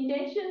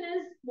intention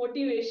is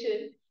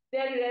motivation,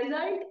 their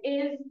result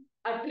is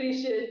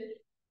attrition.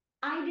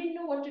 I didn't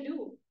know what to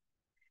do.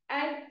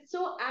 And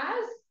so,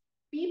 as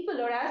people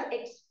or as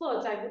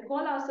experts, I would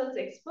call ourselves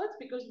experts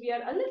because we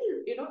are a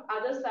little,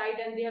 other side,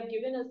 and they have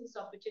given us this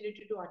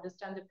opportunity to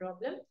understand the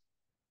problem.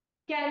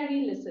 Can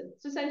we listen?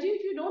 So, Sanjeev,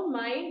 if you don't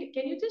mind,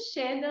 can you just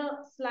share the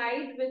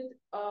slide with,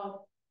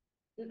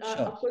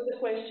 Sure. of course, the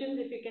questions,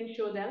 if you can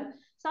show them?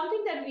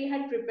 Something that we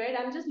had prepared.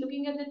 I'm just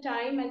looking at the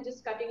time and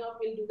just cutting off.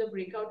 We'll do the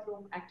breakout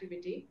room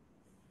activity.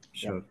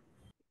 Sure.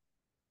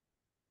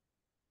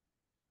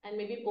 And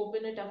maybe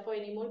open it up for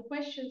any more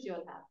questions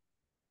you'll have.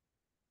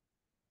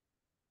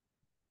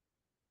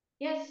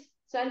 Yes.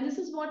 So, and this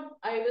is what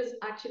I was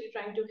actually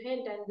trying to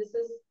hint, and this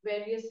is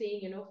where we are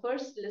saying,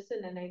 first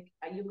listen,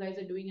 and you guys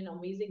are doing an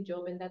amazing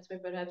job, and that's why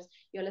perhaps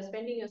you all are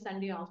spending your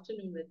Sunday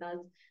afternoon with us.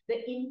 The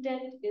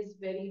intent is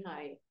very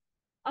high.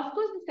 Of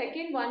course, the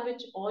second one,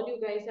 which all you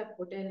guys have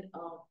put in,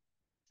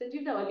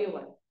 Sanjeev, the earlier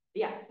one.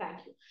 Yeah, thank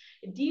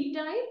you. Deep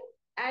dive,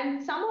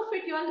 and some of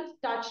it you all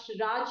touched,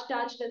 Raj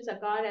touched, and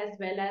Sakar, as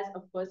well as,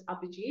 of course,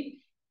 Abhijit.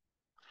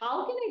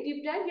 How can I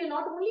deep dive? We are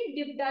not only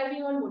deep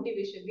diving on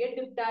motivation, we are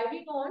deep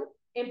diving on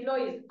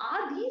employees.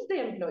 Are these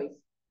the employees?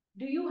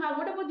 Do you have,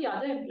 what about the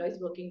other employees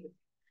working with you?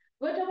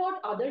 What about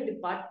other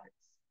departments?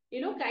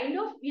 Kind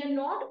of, we are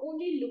not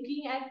only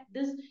looking at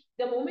this,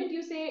 the moment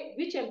you say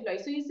which employee.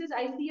 So he says,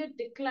 I see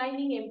a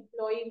declining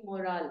employee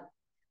morale.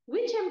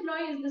 Which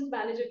employee is this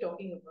manager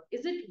talking about?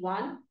 Is it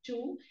one,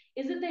 two?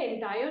 Is it the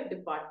entire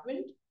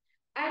department?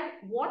 And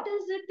what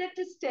is it that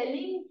is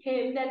telling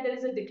him that there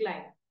is a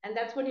decline? And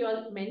that's what you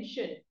all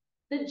mentioned.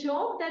 The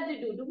job that they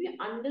do we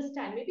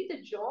understand? Maybe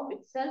the job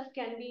itself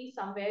can be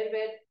somewhere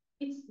where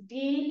it's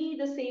daily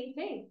the same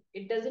thing.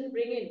 It doesn't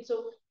bring in.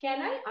 So,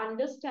 can I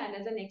understand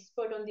as an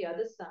expert on the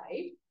other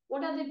side,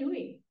 what are they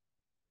doing?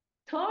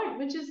 Third,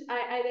 which is,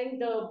 I think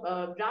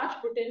the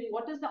Raj put in,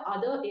 what is the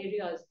other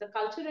areas, the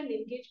culture and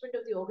engagement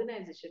of the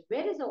organization?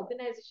 Where is the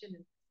organization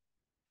in?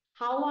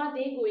 How are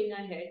they going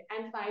ahead?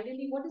 And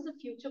finally, what is the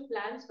future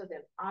plans for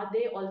them? Are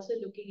they also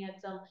looking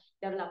at some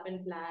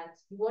development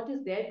plans? What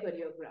is their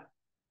career graph?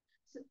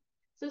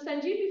 So,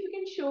 Sanjeev, if you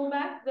can show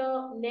back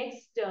the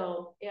next,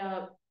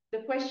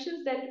 the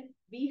questions that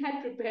we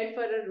had prepared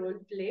for a role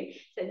play,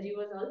 Sanjeev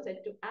was all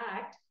set to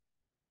act.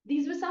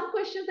 These were some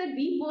questions that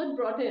we both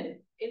brought in.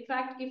 In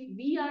fact, if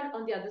we are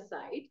on the other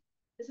side,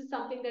 this is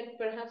something that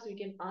perhaps we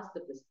can ask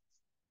the business.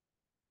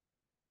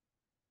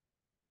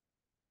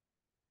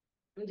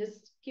 I'm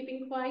just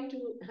keeping quiet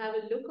to have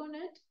a look on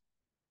it.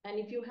 And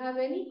if you have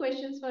any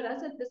questions for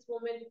us at this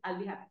moment, I'll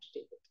be happy to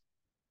take it.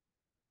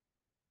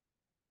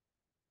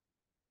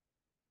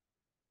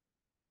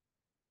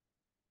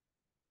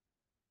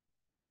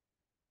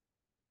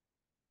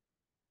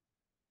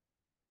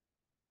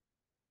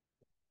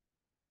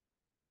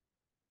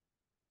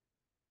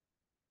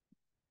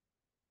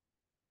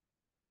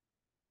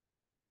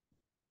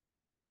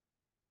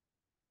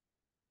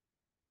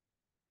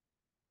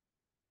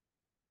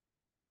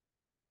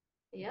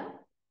 Yeah.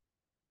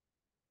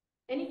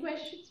 Any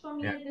questions for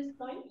me at this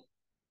point?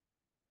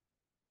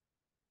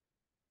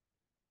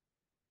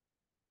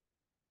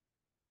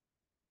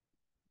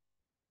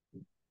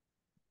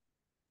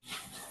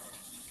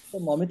 So,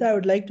 Momita, I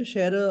would like to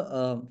share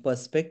a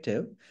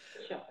perspective.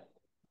 Sure.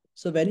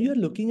 So when you are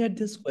looking at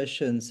these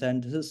questions,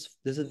 and this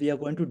is we are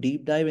going to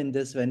deep dive in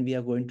this when we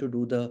are going to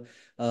do the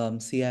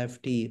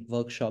CIFT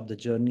workshop, the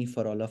journey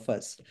for all of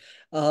us.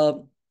 Uh,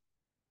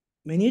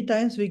 Many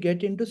times we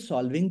get into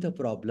solving the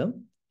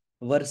problem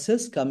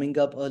versus coming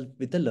up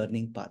with a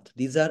learning path.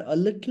 These are a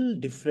little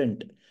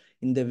different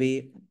in the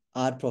way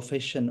our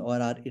profession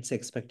or our it's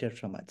expected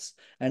from us.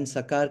 And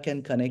Sakar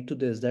can connect to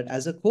this that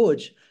as a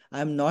coach,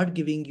 I'm not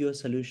giving you a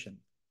solution.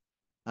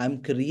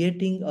 I'm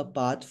creating a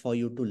path for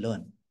you to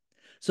learn.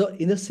 So,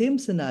 in the same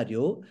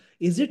scenario,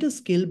 is it a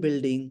skill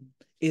building?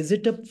 Is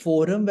it a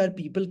forum where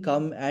people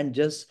come and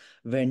just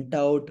vent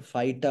out,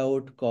 fight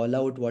out, call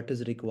out what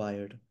is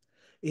required?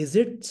 Is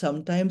it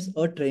sometimes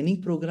a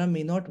training program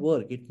may not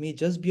work? It may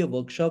just be a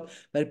workshop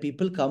where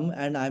people come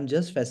and I'm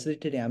just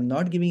facilitating. I'm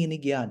not giving any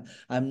gyan.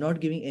 I'm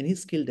not giving any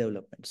skill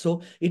development.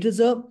 So it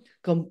is a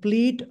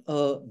complete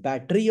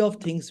battery of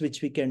things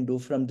which we can do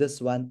from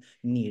this one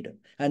need.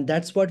 And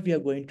that's what we are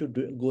going to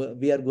do.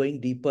 We are going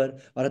deeper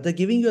or rather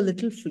giving you a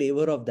little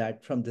flavor of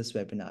that from this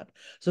webinar.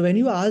 So when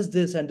you ask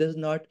this, and this is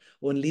not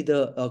only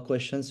the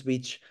questions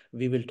which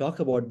we will talk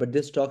about, but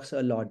this talks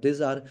a lot. These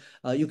are,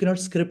 you cannot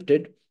script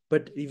it,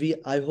 but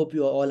I hope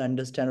you all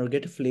understand or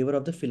get a flavor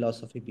of the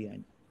philosophy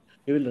behind.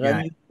 We will run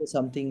Yeah. you through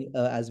something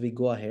as we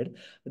go ahead.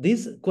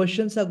 These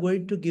questions are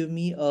going to give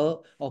me a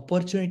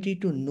opportunity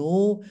to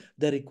know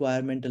the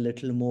requirement a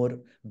little more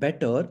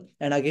better.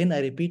 And again, I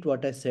repeat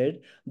what I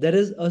said. There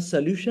is a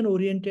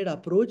solution-oriented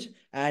approach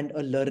and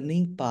a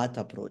learning path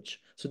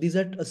approach. So these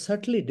are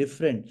subtly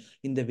different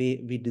in the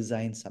way we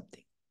design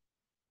something.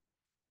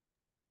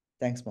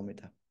 Thanks,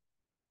 Mamita.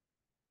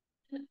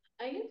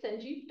 I guess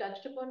Sanjeev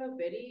touched upon a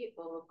very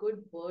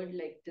good word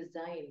like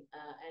design,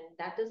 and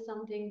that is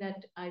something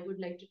that I would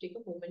like to take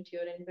a moment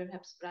here and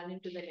perhaps run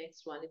into the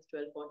next one. It's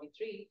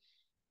 12:43.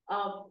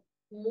 Uh,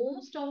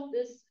 Most of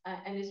this,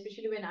 and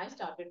especially when I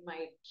started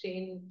my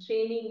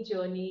training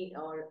journey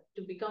or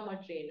to become a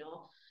trainer,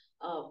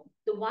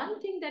 the one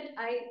thing that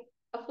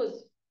of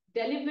course,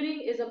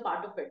 delivering is a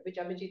part of it, which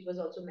Abhijit was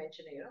also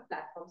mentioning,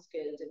 platform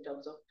skills in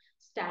terms of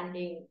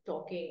standing,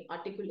 talking,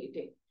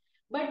 articulating.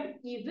 But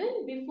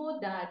even before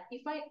that,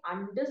 if I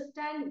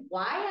understand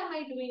why am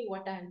I doing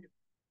what I'm doing,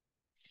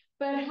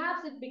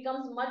 perhaps it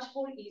becomes much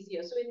more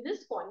easier. So in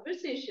this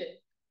conversation,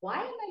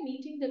 why am I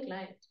meeting the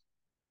client?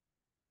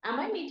 Am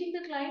I meeting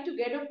the client to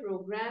get a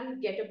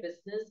program, get a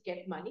business,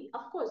 get money?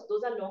 Of course,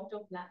 those are long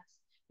term plans.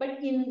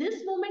 But in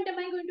this moment, am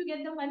I going to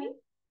get the money?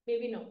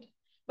 Maybe not.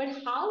 But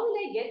how will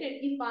I get it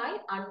if I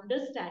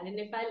understand and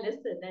if I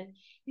listen? And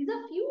these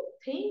are few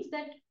things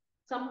that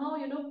somehow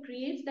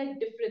creates that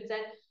difference.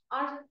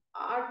 And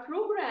our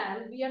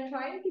program, we are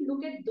trying to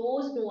look at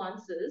those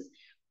nuances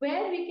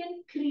where we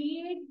can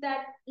create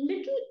that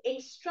little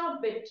extra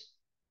bit.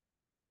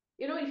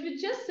 If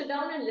you just sit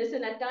down and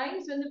listen, at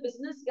times when the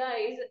business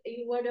guys,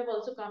 you would have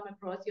also come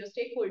across your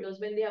stakeholders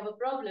when they have a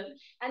problem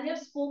and they have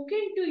spoken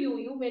to you,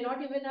 you may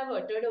not even have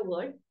uttered a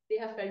word, they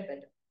have felt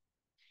better.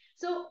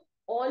 So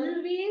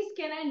always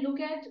can I look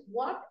at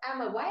why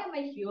am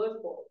I here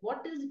for?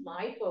 What is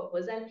my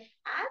purpose? And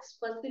as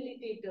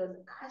facilitators,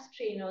 as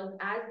trainers,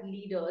 as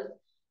leaders,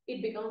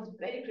 it becomes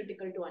very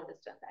critical to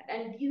understand that.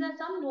 And these are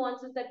some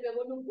nuances that we are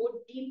going to go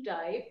deep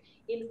dive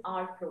in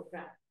our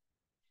program.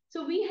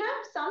 So we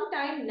have some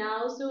time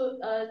now. So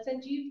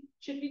Sanjeev,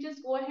 should we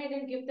just go ahead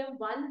and give them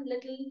one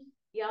little,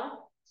 yeah?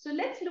 So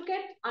let's look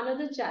at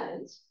another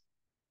challenge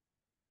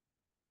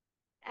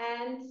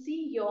and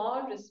see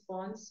your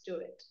response to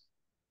it.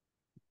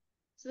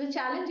 So the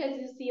challenge, as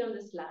you see on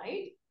the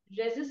slide,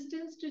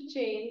 resistance to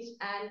change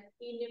and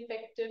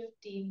ineffective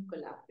team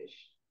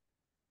collaboration.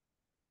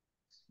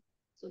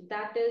 So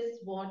that is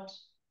what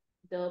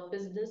the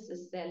business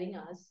is telling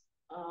us,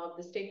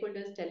 the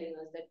stakeholders telling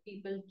us that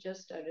people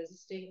just are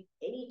resisting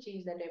any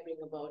change that I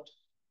bring about.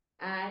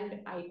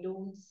 And I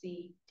don't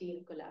see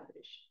team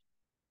collaboration.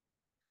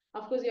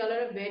 Of course, you all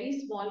are a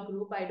very small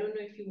group. I don't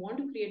know if you want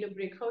to create a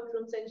breakout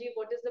room, Sanjeev.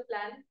 What is the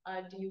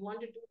plan? Do you want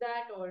to do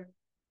that or?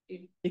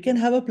 We can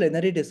have a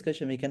plenary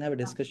discussion. We can have a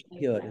discussion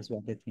here, Plan? is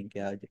what I think.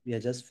 Yeah, we are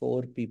just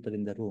four people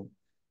in the room.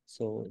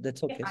 So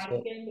that's okay. I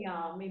So can,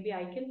 yeah, maybe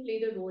I can play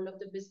the role of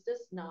the business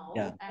yeah,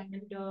 now,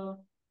 and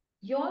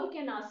y'all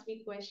can ask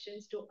me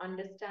questions to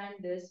understand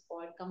this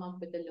or come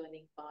up with a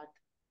learning path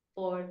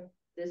for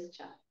this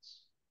challenge.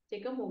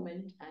 Take a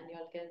moment and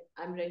y'all can,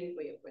 I'm ready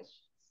for your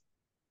questions.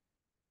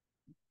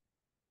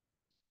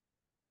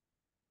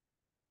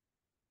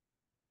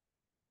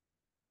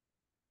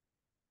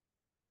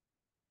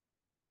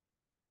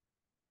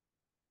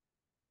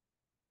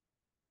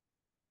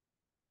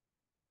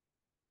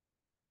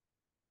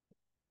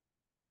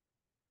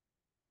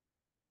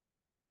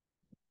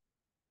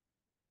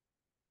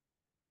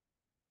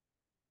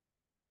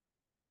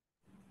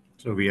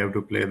 So we have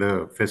to play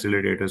the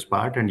facilitator's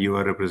part, and you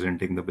are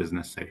representing the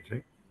business side,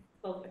 right?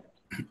 Perfect.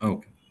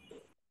 Okay.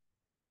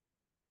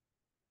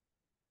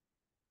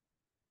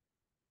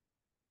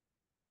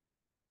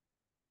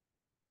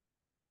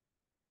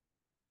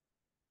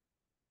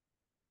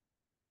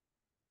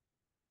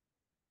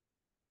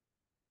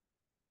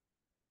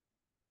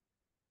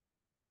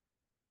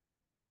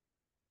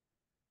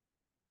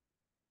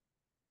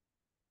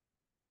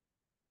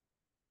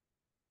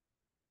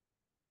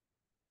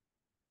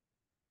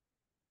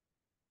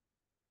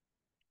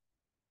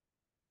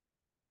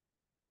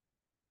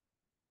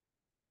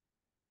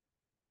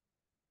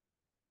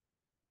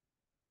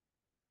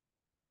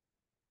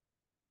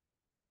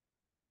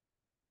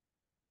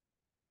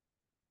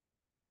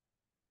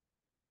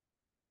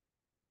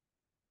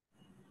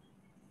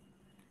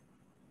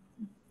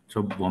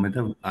 So,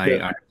 Momita, I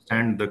Yeah.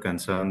 understand the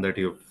concern that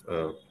you've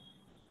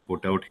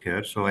put out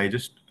here. So, I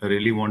just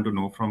really want to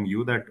know from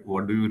you that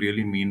what do you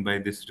really mean by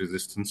this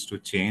resistance to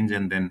change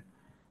and then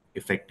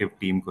effective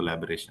team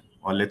collaboration?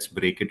 Or let's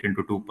break it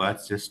into two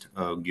parts. Just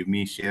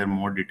share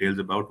more details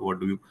about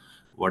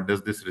what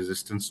does this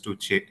resistance to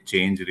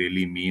change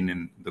really mean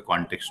in the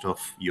context of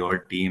your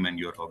team and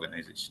your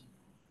organization?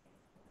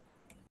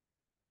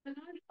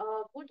 Bernard,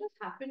 what has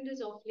happened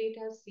is of late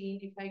I've seen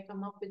if I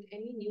come up with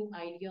any new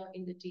idea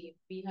in the team,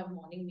 we have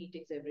morning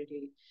meetings every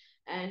day.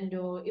 And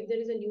if there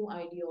is a new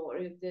idea or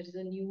if there is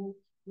a new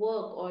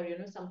work or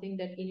something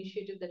that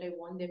initiative that I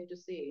want them to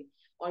say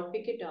or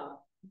pick it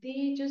up,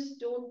 they just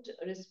don't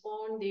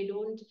respond.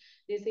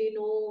 They say,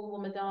 no,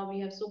 Mamata, we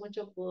have so much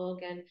of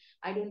work and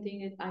I don't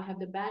think I have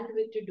the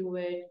bandwidth to do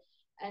it.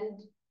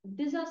 And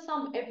these are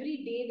some every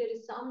day there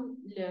is some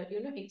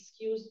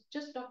excuse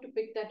just not to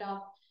pick that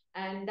up,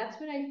 and that's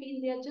where I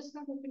feel they are just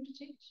not open to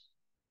change.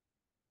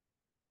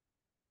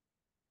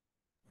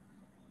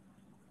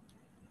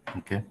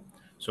 Okay.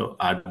 So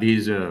are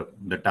these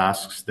the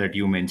tasks that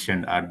you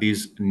mentioned, are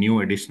these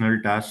new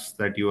additional tasks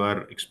that you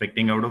are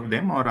expecting out of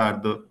them, or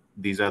are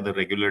these are the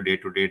regular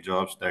day-to-day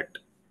jobs that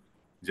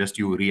just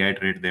you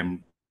reiterate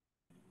them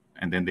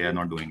and then they are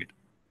not doing it?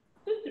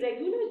 With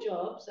regular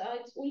jobs,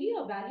 it's only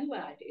a value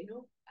add.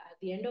 At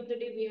the end of the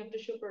day, we have to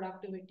show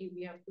productivity.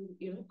 We have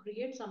to,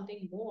 create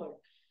something more.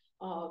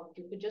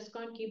 Just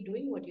can't keep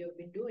doing what you have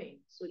been doing.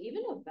 So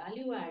even a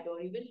value add, or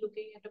even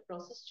looking at a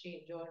process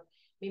change, or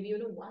maybe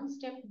one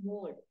step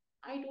more,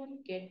 I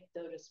don't get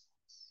the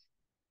response.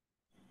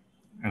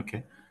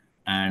 Okay.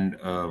 And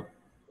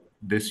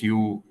this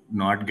you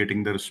not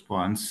getting the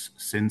response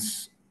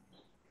since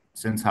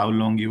how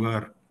long you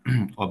are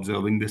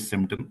observing this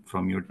symptom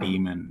from your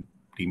team and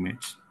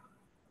teammates?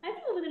 I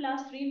think over the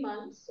last 3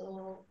 months,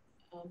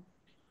 um,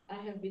 I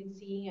have been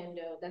seeing, and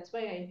that's why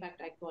in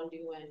fact, I called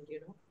you, and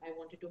I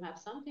wanted to have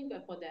something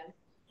for them,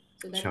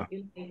 so that Sure.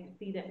 I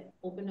see them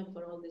open up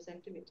for all these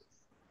activities.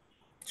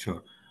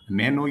 Sure.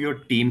 May I know your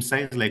team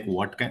size? Like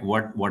what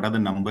are the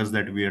numbers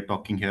that we are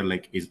talking here?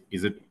 Like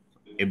is it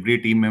every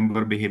team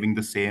member behaving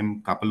the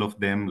same? Couple of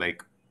them?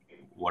 Like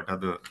what are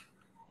the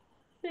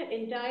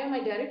My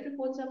direct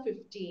reports are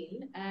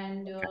 15,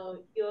 and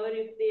here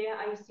if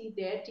I see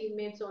their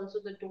teammates also,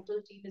 the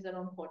total team is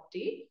around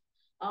 40.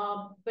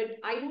 But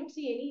I don't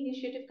see any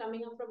initiative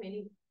coming up from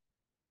any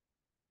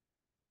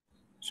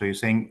so you're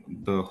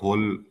saying the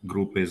whole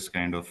group is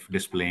kind of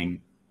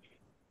displaying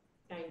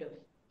kind of,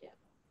 yeah.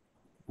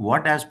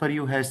 what as per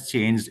you has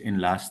changed in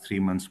last 3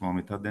 months,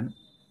 Momita, then?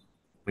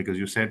 Because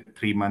you said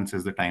 3 months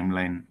is the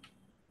timeline.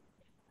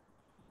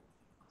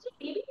 So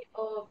maybe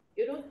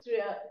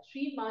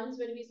 3 months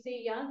when we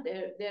say, yeah,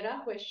 there are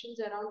questions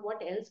around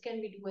what else can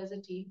we do as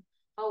a team,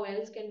 how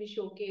else can we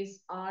showcase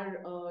our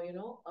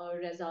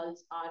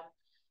results, our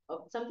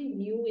something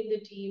new in the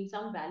team,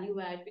 some value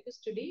add, because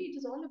today it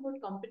is all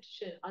about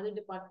competition. Other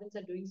departments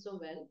are doing so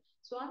well,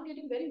 so I'm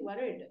getting very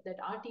worried that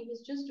our team is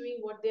just doing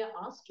what they are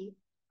asked to.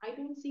 I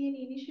don't see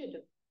any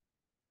initiative.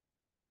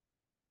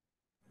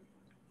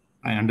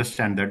 I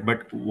understand that,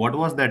 but what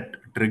was that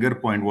trigger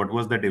point? What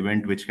was that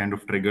event which kind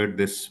of triggered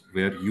this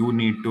where you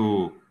need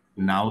to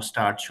now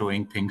start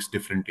showing things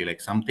differently? Like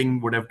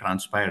something would have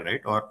transpired,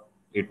 right? Or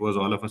it was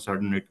all of a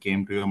sudden it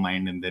came to your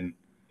mind and then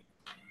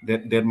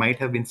there might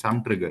have been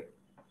some trigger.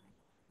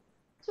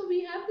 So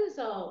we have this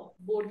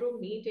boardroom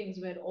meetings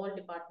where all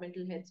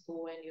departmental heads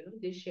go,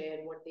 and they share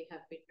what they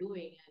have been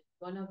doing. And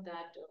one of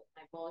that,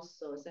 my boss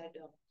said,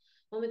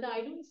 Mamita, I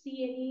don't see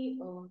any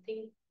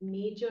thing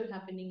major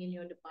happening in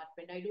your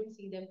department. I don't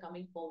see them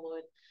coming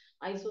forward.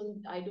 I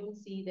don't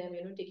see them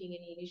taking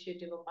any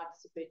initiative or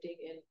participating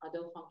in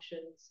other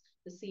functions,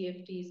 the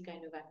CFTs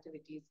kind of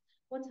activities.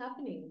 What's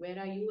happening? Where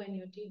are you and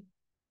your team?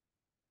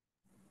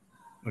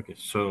 Okay,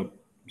 so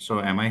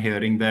am I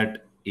hearing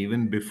that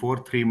even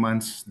before 3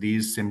 months,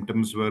 these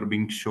symptoms were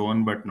being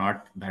shown, but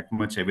not that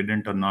much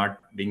evident or not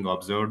being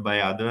observed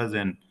by others?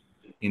 And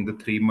in the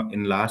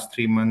in last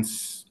 3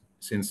 months,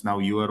 since now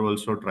you are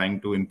also trying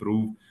to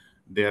improve,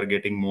 they are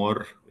getting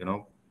more,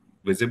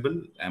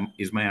 visible.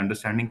 Is my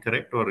understanding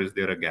correct, or is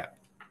there a gap?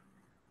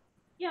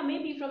 Yeah,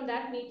 maybe from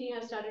that meeting,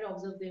 I started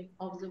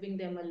observing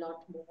them a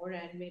lot more,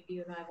 and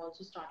maybe I've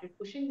also started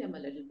pushing them a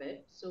little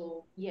bit.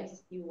 So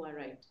yes, you are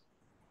right.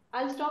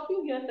 I'll stop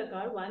you here,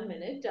 Takar, 1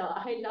 minute.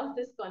 I love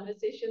this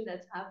conversation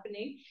that's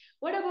happening.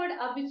 What about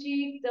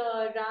Abhijit,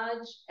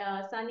 Raj,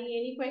 Sunny?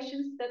 Any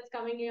questions that's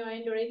coming in your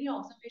mind, or any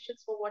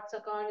observations for what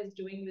Sakar is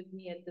doing with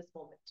me at this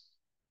moment?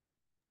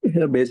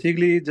 Yeah,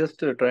 basically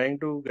just trying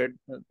to get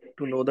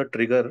to know the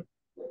trigger,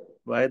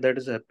 why that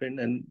has happened,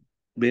 and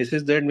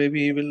basis that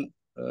maybe he will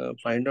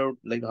find out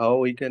like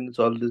how he can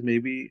solve this.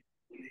 Maybe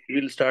he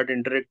will start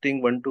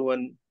interacting one to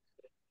one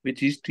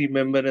with each team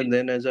member and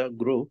then as a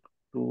group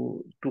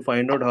to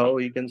find out how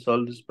he can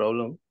solve this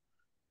problem.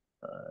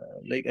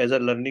 Like as a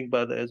learning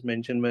path, as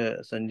mentioned by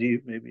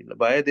Sanjeev, maybe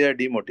why they are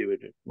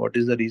demotivated, what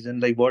is the reason,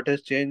 like what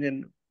has changed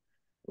and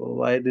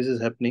why this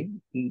is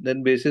happening.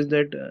 Then basis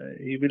that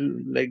he will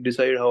like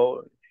decide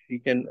how he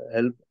can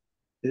help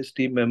his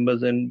team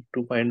members and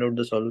to find out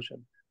the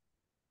solution.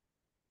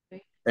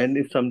 Right. And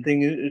if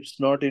something it's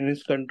not in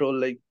his control,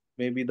 like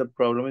maybe the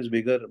problem is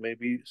bigger,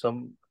 maybe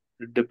some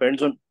it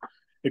depends on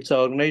it's an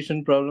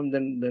organization problem,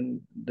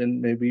 then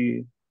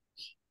maybe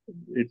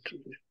it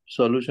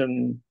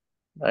solution.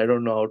 I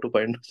don't know how to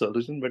find a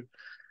solution, but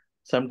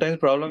sometimes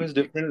problem is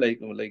different. Like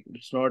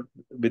it's not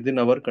within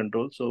our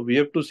control, so we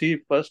have to see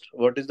first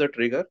what is the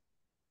trigger,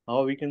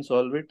 how we can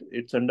solve it.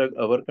 It's under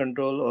our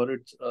control, or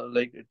it's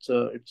like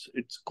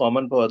it's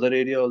common for other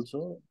area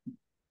also.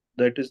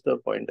 That is the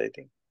point, I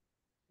think.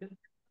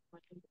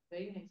 Wonderful.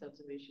 Very nice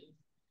observations.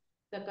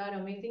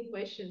 Sakar, amazing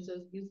question. So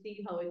you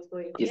see how it's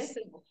going. Yes, Yes.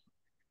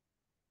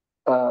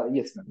 sir.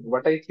 Yes, ma'am.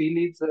 What I feel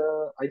is,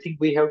 I think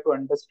we have to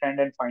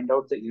understand and find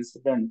out the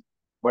incident,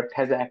 what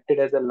has acted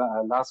as a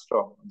last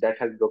straw that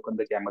has broken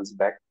the camel's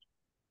back.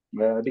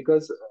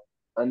 Because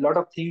a lot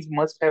of things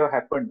must have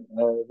happened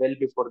well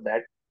before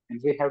that,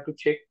 and we have to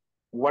check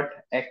what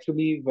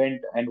actually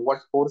went and what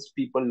forced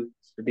people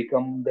to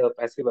become the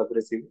passive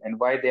aggressive and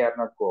why they are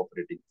not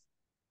cooperating.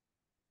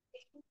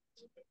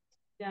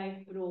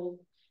 Dive probe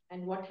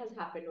and what has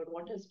happened or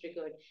what has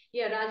triggered.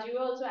 Yeah, Raj, you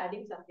were also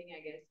adding something,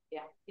 I guess.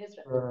 Yeah. Yes,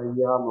 Raj.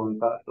 Yeah,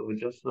 Mamta. So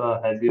just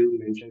as you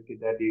mentioned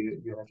that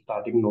you have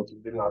starting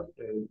noticing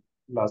after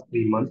last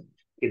 3 months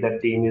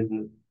that team is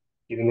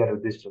giving a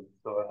resistance.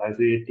 So as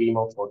a team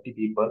of 40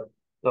 people,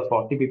 the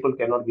 40 people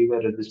cannot give a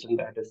resistance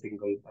at a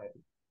single time.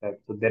 Right?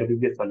 So there will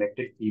be a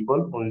selected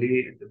people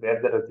only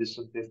where the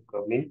resistance is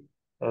coming.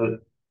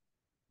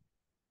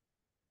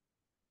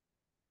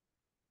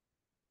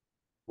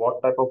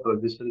 What type of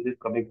resistance is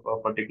coming for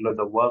particular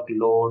the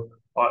workload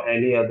or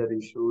any other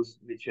issues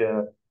which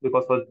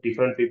because for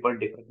different people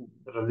different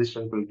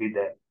resistance will be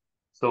there.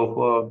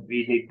 So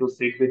we need to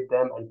sit with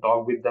them and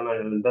talk with them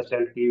and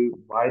understand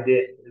why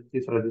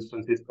this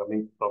resistance is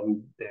coming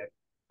from their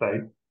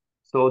side,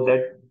 so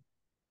that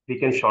we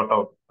can sort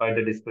out by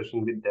the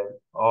discussion with them.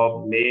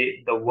 Or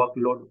may the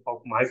workload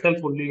of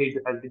myself only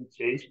it has been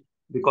changed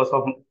because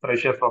of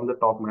pressure from the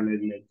top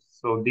management.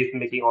 So this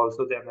making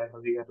also them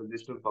having a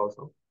resistance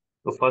also.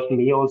 So first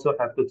me also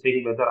have to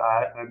think whether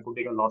I am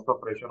putting a lot of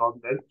pressure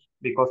on them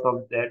because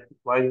of that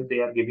why they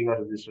are giving a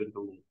resistance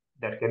to me.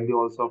 That can be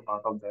also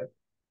part of that.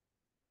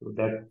 So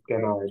that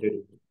can I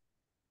identify.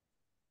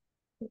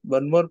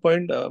 One more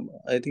point,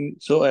 I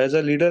think so. As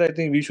a leader, I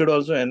think we should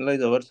also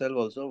analyze ourselves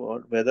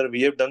also whether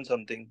we have done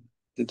something.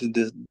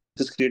 This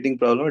creating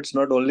problem. It's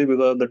not only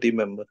because of the team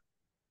member.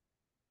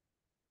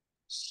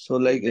 So,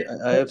 like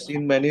I have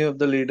seen many of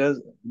the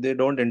leaders, they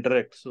don't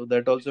interact. So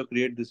that also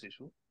create this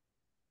issue.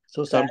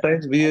 So So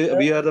sometimes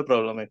we are the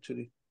problem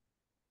actually.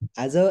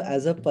 as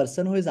a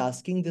person who is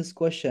asking this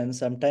question,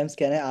 sometimes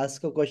can I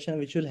ask a question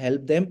which will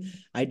help them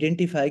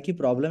identify कि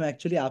problem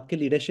actually आपके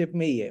leadership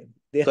में ही है.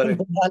 Their Correct.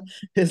 morale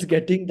is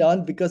getting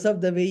down because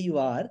of the way you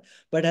are.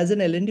 But as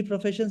an L&D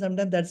profession,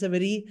 sometimes that's a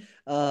very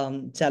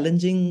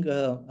challenging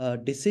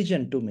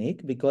decision to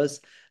make,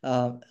 because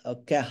how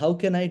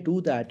can I do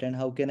that and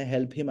how can I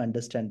help him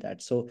understand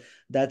that? So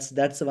that's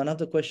one of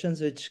the questions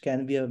which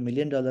can be $1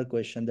 million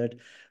question, that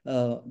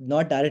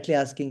not directly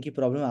asking कि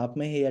problem आप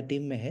में है या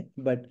team में है,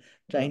 but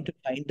trying to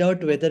find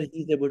out whether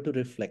he's able to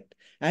reflect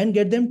and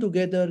get them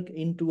together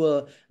into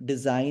a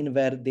design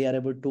where they are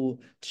able to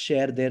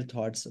share their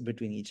thoughts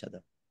between each other.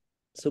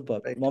 Super.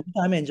 Right.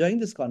 Momita, I'm enjoying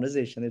this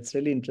conversation. It's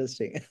really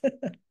interesting.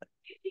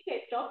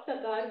 I stopped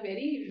Sakar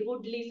very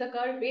rudely.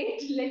 Sakar,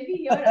 wait, let me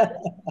hear other.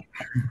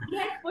 He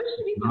had pushed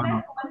me to No, no.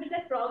 that corner,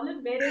 that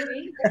problem mere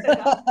mein hai,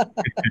 Sakar.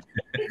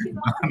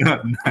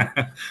 No, no.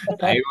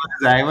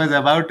 I was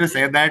about to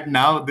say that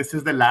now this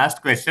is the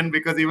last question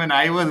because even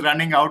I was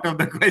running out of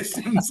the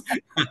questions.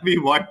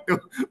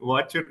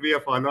 What should be a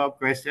follow-up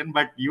question,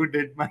 but you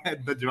did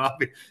the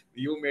job.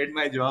 You made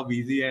my job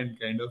easy and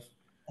kind of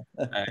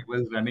I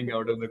was running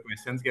out of the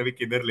questions कि अभी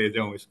किधर ले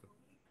जाऊं इसको.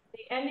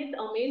 And it's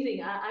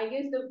amazing. I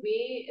guess the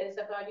way,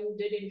 Sakar, you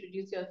did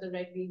introduce yourself,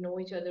 right? We know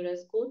each other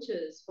as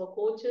coaches. For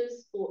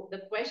coaches,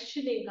 the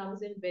questioning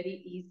comes in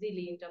very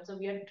easily in terms of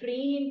we are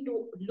trained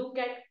to look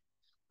at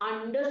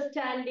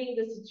understanding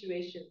the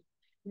situation,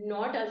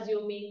 not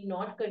assuming,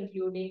 not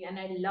concluding. And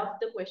I love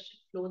the question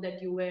flow that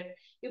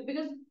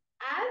because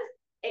as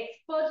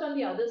experts on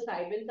the other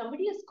side, when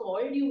somebody has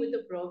called you with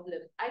a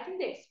problem, I think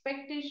the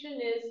expectation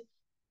is,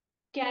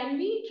 can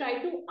we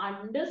try to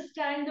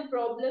understand the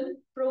problem,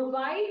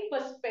 provide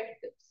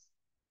perspectives?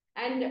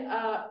 And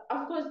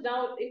of course,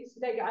 now it's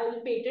like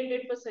I'll patent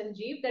it for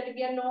Sanjeev that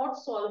we are not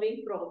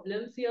solving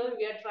problems here.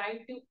 We are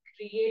trying to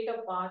create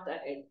a path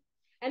ahead.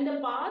 And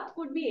the path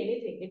could be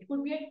anything. It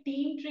could be a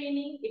team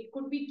training. It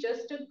could be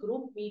just a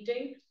group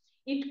meeting.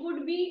 It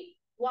could be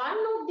one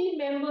of the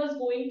members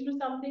going through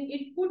something.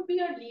 It could be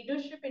a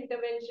leadership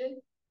intervention.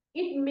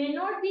 It may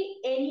not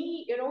be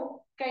any,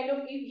 kind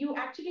of, if you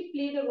actually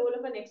play the role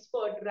of an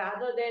expert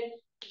rather than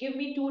give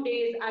me 2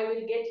 days, I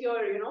will get your,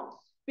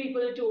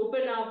 people to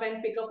open up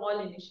and pick up all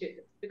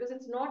initiatives, because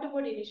it's not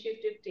about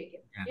initiative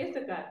taken. Yeah. Yes,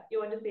 Sakar, you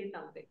want to say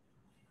something?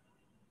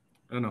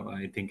 No,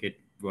 I think it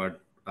got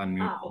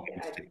unmuted by Okay,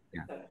 mistake.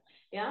 Yeah.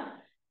 yeah.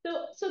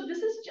 So this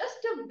is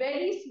just a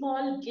very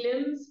small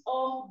glimpse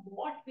of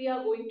what we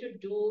are going to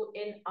do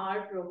in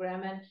our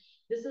program, and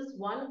this is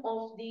one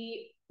of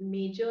the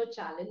major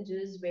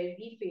challenges where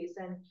we face.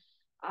 And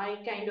I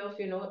kind of,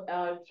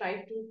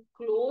 try to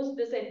close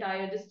this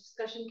entire. This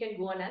discussion can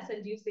go on as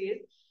Sanjeev says.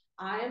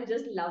 I am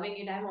just loving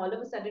it. I'm all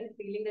of a sudden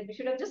feeling that we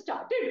should have just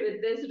started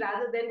with this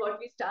rather than what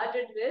we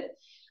started with.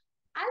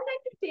 I'd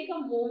like to take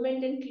a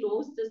moment and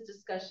close this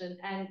discussion.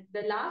 And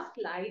the last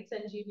slide,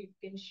 Sanjeev, you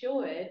can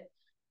show it.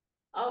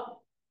 Uh,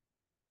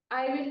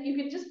 I will. You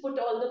can just put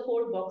all the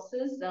four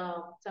boxes.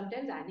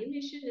 Sometimes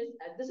animation is.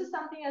 This is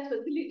something as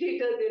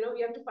facilitators,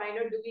 we have to find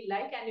out: do we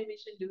like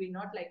animation? Do we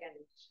not like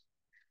animation?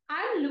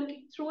 I'm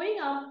looking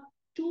throwing up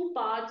two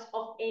parts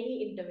of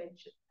any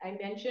intervention. I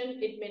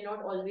mentioned it may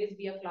not always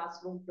be a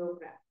classroom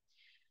program.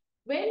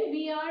 When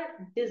we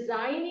are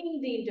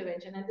designing the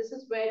intervention, and this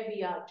is where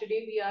we are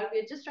today,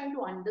 we're just trying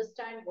to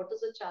understand what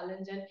is the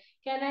challenge and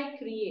can I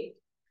create.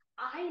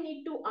 I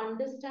need to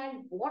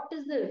understand what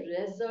is the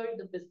result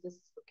the business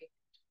is looking.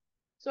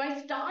 So I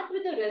start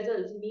with the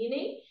results,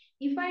 meaning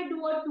if I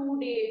do a 2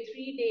 day,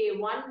 3 day,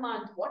 1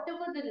 month,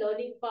 whatever the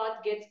learning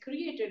path gets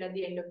created at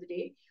the end of the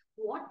day,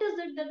 what is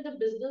it that the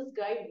business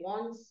guy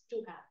wants to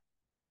have?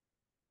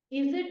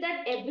 Is it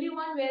that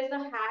everyone wears the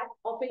hat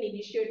of an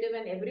initiative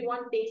and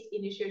everyone takes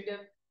initiative?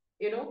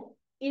 Is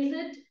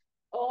it,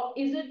 or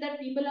is it that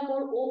people are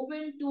more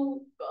open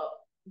to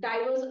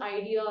diverse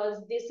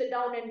ideas? They sit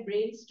down and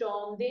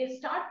brainstorm. They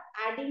start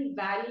adding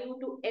value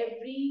to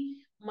every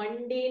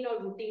mundane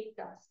or routine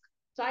task.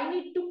 So I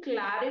need to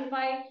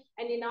clarify,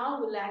 and in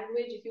our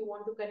language, if you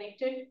want to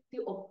connect it,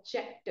 the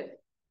objective,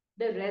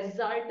 the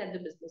result that the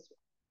business wants.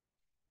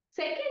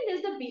 Second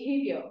is the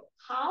behavior.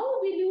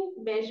 How will you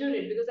measure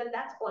it? Because and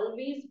that's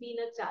always been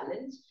a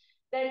challenge.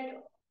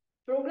 That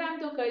program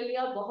to कर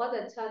लिया बहुत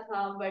अच्छा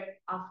था, but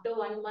after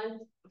 1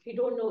 month we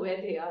don't know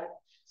where they are.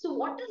 So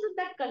what is it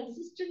that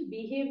consistent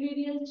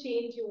behavioral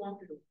change you want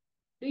to do?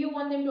 Do you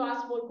want them to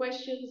ask more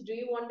questions? Do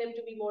you want them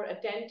to be more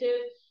attentive?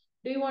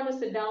 Do you want to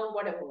sit down?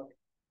 Whatever.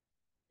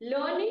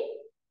 Learning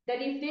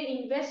that if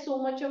they invest so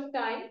much of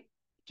time,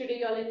 today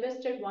you all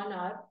invested 1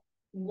 hour,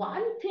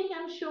 one thing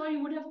I'm sure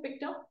you would have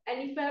picked up.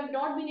 And if I have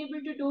not been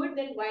able to do it,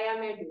 then why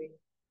am I doing it?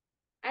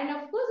 And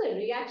of course, a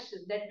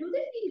reaction that do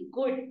they feel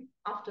good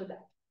after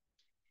that?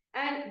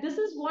 And this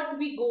is what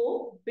we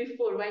go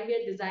before when we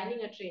are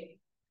designing a training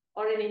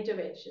or an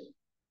intervention.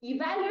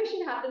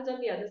 Evaluation happens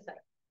on the other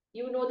side.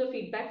 You know the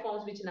feedback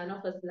forms which none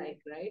of us like,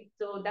 right?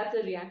 So that's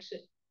a reaction.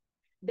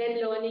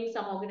 Then learning,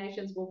 some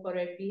organizations go for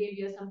it.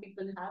 Behavior, some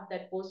people have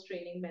that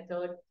post-training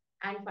method.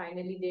 And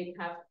finally, they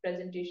have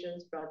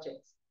presentations,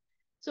 projects.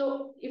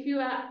 So if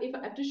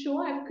I have to show,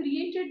 I've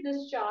created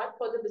this chart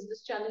for the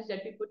business challenge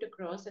that we put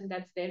across, and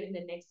that's there in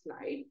the next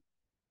slide.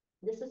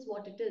 This is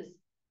what it is,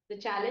 the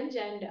challenge.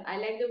 And I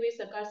like the way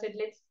Sakar said,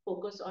 let's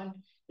focus on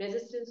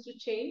resistance to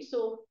change.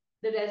 So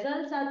the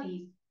results are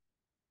these: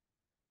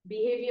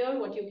 behavior,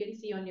 what you can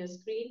see on your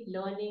screen,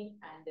 learning,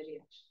 and the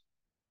reaction.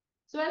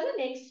 So as an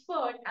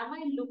expert, am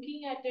I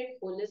looking at it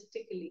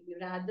holistically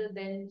rather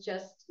than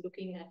just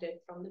looking at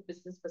it from the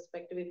business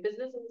perspective?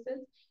 Business in the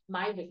sense,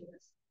 my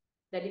business.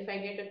 That if I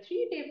get a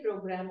 3 day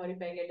program, or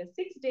if I get a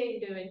 6 day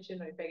intervention,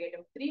 or if I get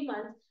a 3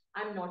 months,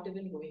 I'm not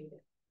even going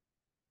there.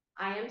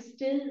 I am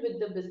still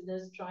with the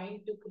business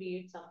trying to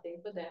create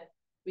something for them,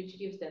 which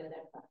gives them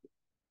that value.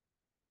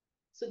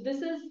 So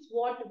this is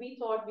what we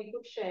thought we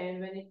could share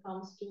when it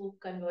comes to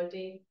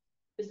converting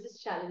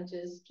business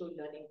challenges to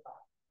learning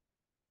path.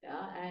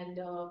 Yeah, and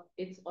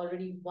it's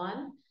already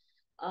one.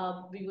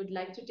 We would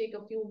like to take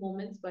a few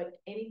moments, but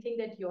anything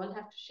that you all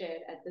have to share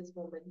at this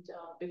moment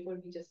before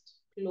we just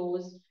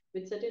close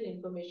with certain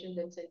information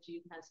that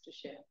Sanjeev has to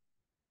share.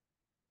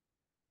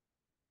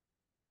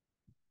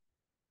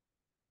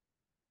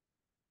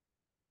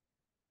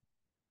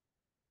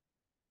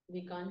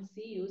 We can't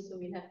see you, so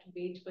we'll have to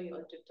wait for you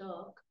all to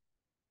talk.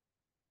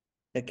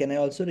 Can I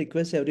also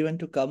request everyone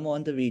to come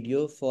on the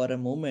video for a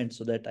moment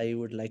so that I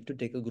would like to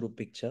take a group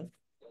picture?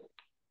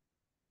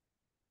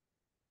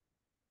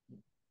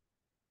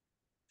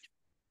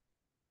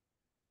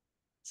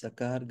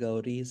 Sakar,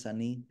 Gauri,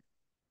 Sunny.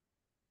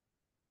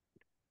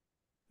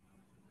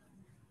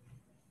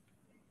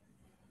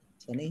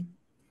 Sunny?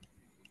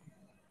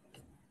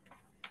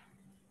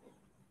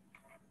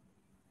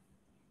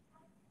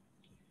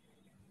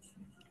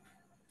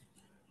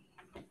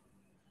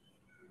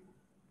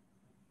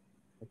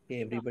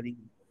 Okay, everybody.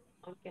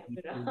 On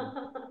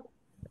camera.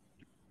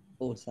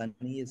 Oh,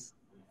 Sunny is.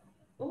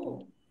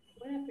 Oh,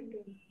 what happened to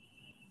him?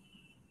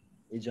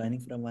 He's joining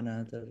from one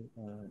another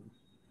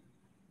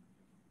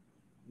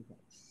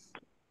device.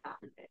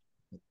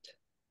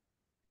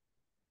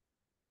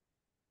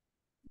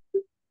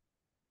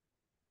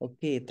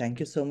 Okay, thank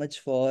you so much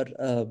for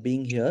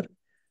being here.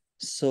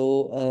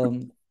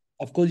 So,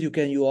 of course,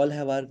 you all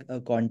have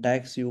our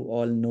contacts. You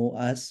all know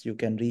us. You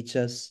can reach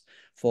us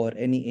for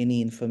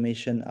any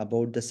information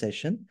about the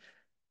session.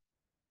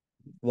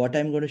 What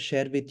I'm going to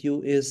share with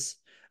you is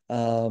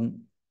a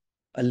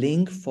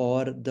link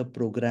for the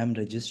program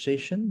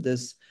registration.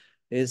 This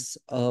is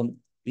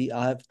we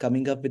are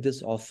coming up with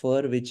this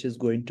offer, which is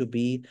going to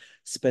be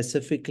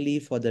specifically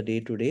for the day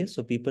today.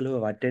 So people who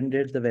have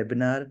attended the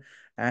webinar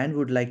and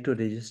would like to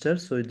register.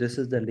 So this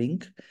is the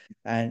link,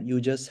 and you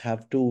just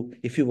have to,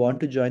 if you want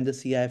to join the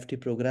CIFT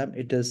program,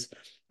 it is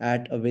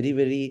at a very,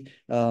 very,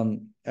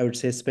 I would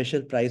say,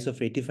 special price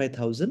of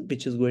 85,000,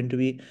 which is going to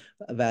be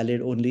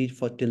valid only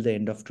for till the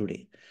end of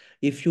today.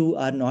 If you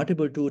are not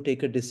able to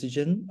take a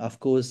decision, of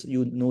course,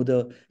 you know,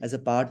 the as a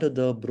part of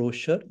the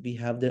brochure, we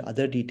have the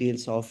other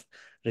details of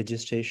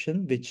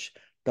registration, which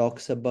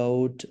talks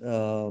about where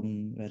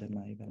am I? Where am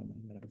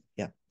I? Where am I?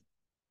 Yeah.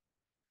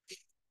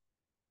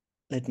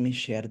 Let me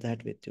share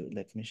that with you.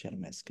 Let me share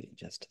my screen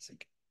just a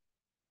second.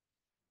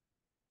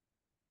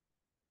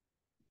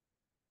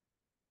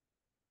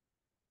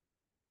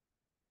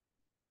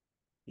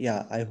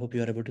 Yeah, I hope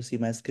you are able to see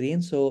my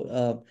screen.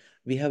 So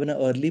we have an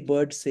early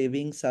bird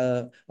savings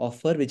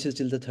offer, which is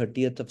till the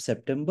 30th of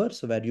September.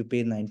 So where you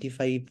pay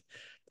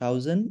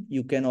 95,000,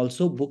 you can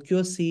also book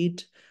your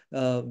seat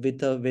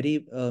with a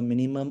very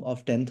minimum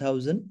of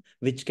 10,000,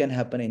 which can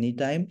happen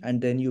anytime.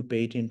 And then you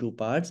pay it in two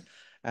parts.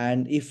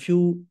 And if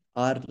you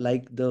are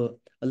like the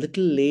a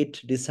little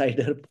late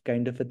decider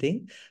kind of a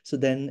thing, so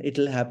then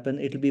it'll happen.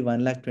 It'll be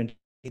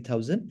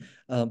 1,20,000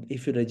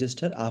 if you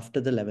register after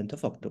the 11th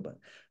of October.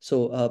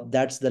 So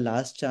that's the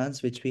last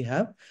chance which we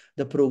have.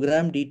 The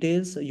program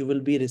details you will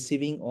be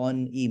receiving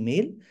on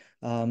email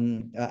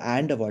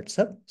and a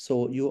WhatsApp.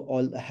 So you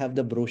all have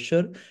the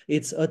brochure.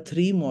 It's a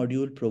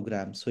 3-module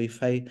program. So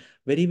if I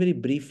very, very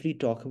briefly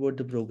talk about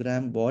the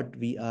program, what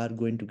we are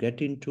going to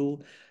get into,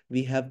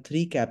 we have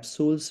 3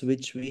 capsules,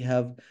 which we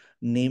have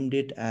named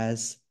it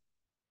as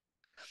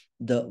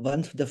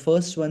the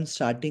first one,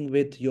 starting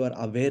with your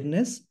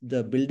awareness,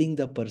 the building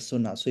the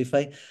persona. So if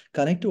I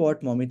connect to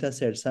what Momita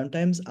said,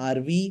 sometimes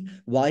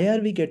why are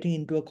we getting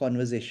into a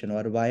conversation,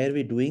 or why are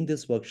we doing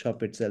this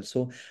workshop itself?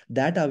 So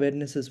that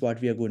awareness is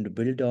what we are going to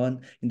build on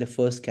in the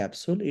first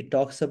capsule. It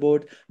talks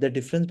about the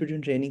difference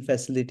between training,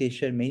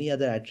 facilitation, many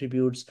other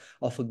attributes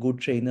of a good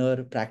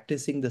trainer,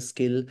 practicing the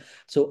skill.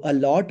 So a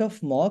lot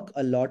of mock,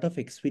 a lot of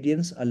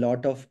experience, a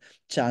lot of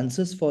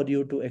chances for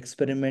you to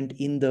experiment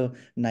in the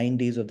 9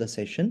 days of the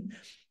session.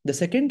 The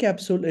second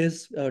capsule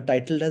is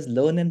titled as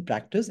Learn and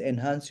Practice,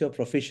 Enhance Your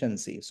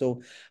Proficiency.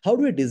 So how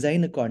do I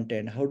design a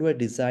content? How do I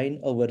design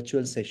a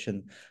virtual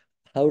session?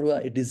 How do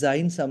I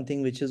design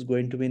something which is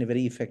going to be in a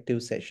very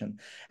effective session?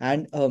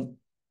 And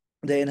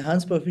the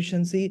enhanced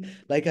proficiency,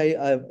 like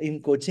I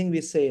in coaching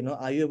we say,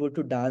 are you able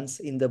to dance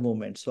in the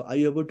moment? So are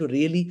you able to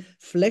really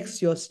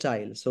flex your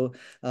style? So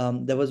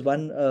there was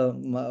one a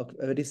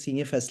very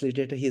senior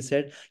facilitator, he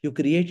said, you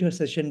create your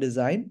session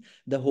design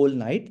the whole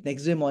night,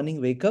 next day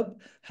morning wake up,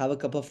 have a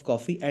cup of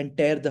coffee and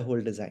tear the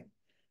whole design,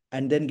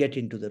 and then get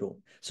into the room.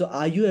 So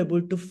are you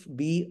able to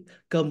be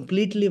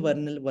completely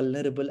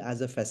vulnerable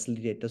as a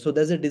facilitator? So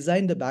there's a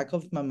design in the back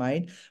of my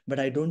mind, but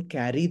I don't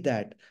carry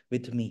that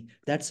with me.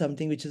 That's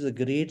something which is a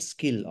great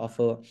skill of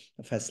a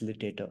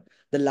facilitator.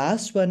 The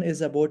last one is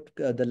about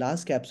the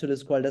last capsule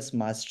is called as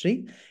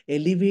Mastery,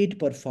 Elevate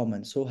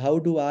Performance. So how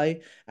do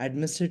I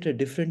administrate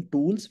different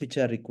tools which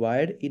are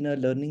required in a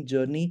learning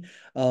journey?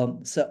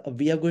 So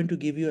we are going to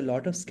give you a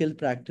lot of skill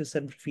practice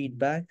and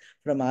feedback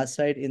from our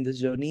side in this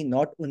journey,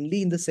 not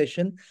only in the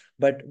session,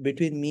 but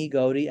between me,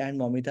 Gauri, and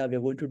Momita, we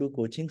are going to do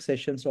coaching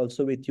sessions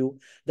also with you.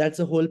 That's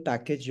a whole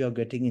package you're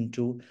getting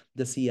into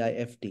the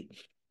CIFT.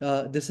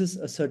 This is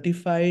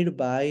certified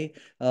by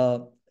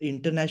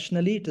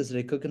internationally, it is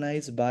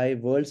recognized by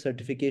World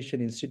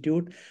Certification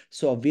Institute.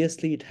 So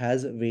obviously it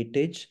has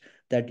weightage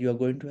that you are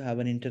going to have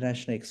an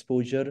international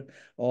exposure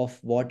of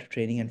what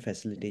training and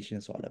facilitation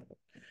is all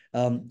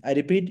about. I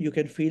repeat, you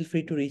can feel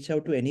free to reach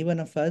out to any one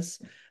of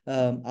us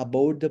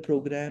about the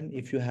program.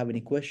 If you have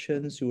any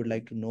questions, you would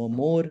like to know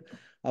more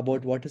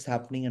about what is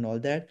happening and all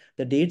that.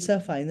 The dates are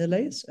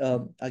finalized.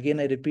 Again,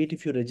 I repeat,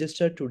 if you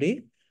register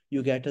today,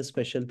 you get a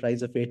special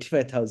price of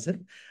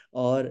 85,000,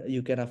 or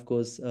you can, of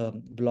course,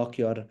 block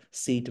your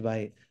seat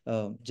by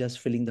just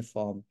filling the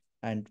form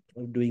and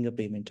doing a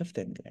payment of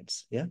 10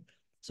 grants. Yeah.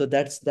 So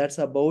that's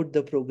about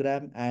the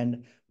program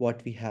and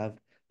what we have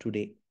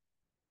today.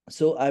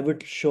 So I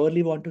would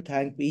surely want to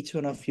thank each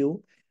one of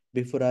you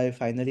before I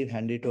finally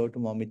hand it over to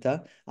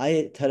Momita.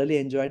 I thoroughly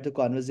enjoyed the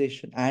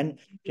conversation, and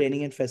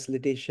training and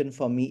facilitation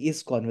for me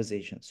is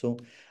conversation. So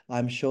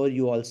I'm sure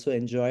you also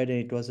enjoyed, and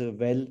it was a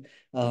well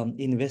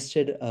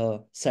invested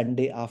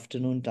Sunday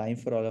afternoon time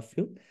for all of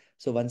you.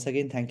 So once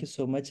again, thank you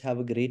so much. Have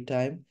a great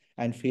time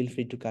and feel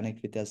free to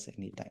connect with us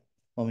anytime.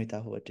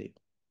 Momita, over to you.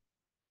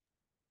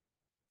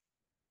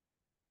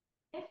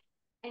 Yes.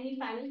 Any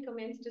final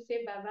comments to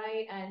say bye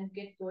bye and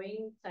get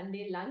going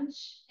Sunday lunch?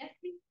 Yes,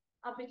 please.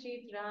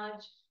 Abhijit,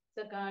 Raj,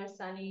 Sakar,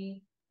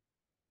 Sunny,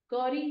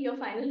 Gauri, your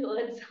final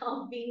words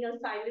of being a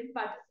silent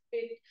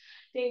participant.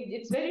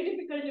 It's very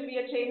difficult to be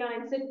a trainer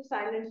and sit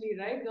silently,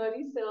 right,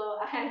 Gauri? So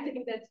I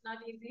think that's not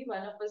easy.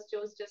 One of us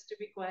chose just to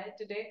be quiet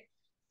today.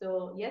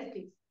 So yes,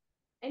 please.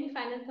 Any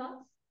final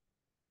thoughts?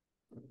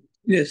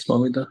 Yes,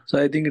 Mamita.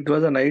 So I think it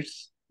was a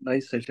nice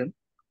session.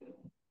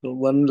 So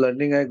one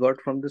learning I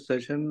got from this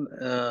session,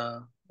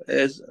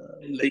 as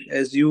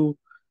as you,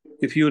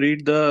 if you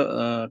read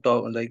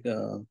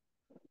the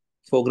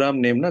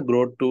program name, na,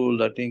 growth to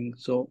learning.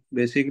 So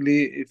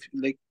basically, if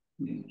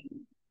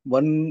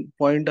one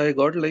point I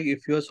got, like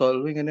if you are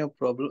solving any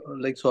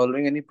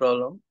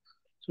problem,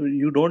 so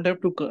you don't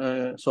have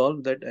to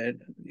solve that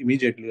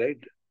immediately, right?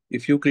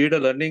 If you create a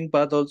learning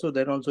path also,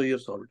 then also you're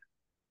solved.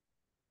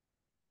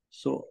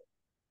 So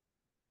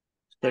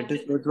that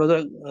was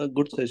a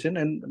good session.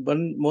 And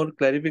one more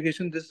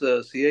clarification: this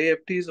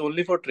CIFT is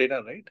only for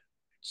trainer, right?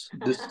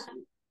 This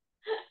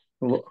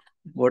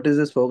what is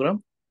this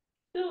program?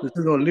 This So,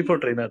 is so only for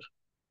we trainer.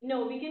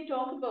 No, we can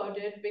talk about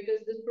it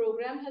because this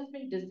program has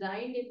been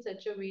designed in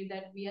such a way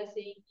that we are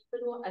saying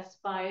people who are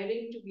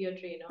aspiring to be a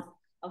trainer,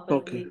 a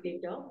Okay.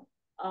 facilitator,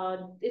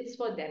 it's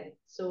for them.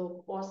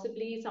 So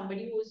possibly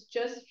somebody who's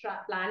just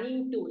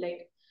planning to,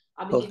 like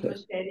Abhijit Okay.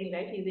 was sharing,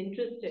 right? He's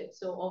interested.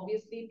 So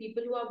obviously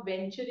people who are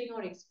venturing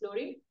or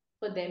exploring,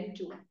 for them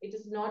too. It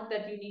is not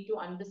that you need to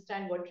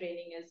understand what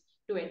training is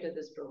to enter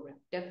this program.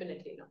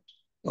 Definitely not.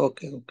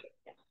 Okay. Okay.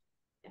 Yeah.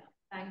 Yeah.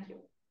 Thank you.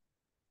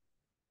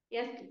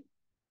 Yes, please.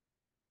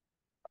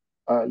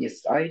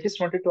 Yes, I just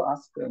wanted to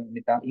ask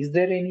Nita, is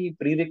there any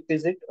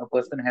prerequisite a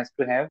person has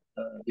to have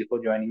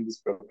before joining this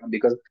program?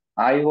 Because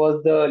I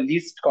was the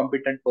least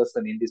competent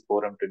person in this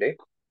forum today.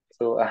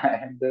 So I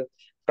am the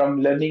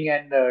from learning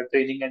and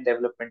training and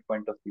development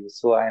point of view.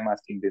 So I am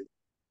asking this.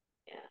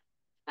 Yeah.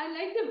 I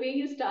like the way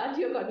you start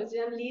your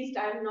conversation. At least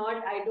I'm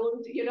not, I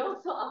don't,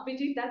 so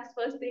Abhijit, that's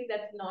first thing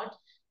that's not.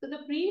 So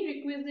the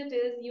prerequisite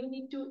is you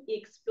need to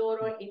explore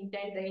or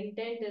intent. The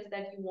intent is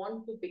that you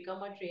want to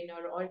become a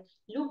trainer or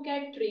look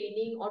at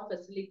training or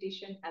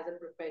facilitation as a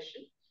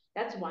profession.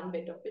 That's one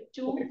bit of it.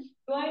 Okay, Two,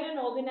 you are in an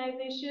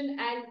organization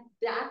and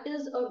that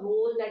is a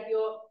role that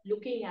you're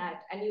looking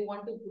at and you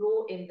want to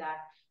grow in that.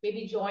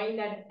 Maybe join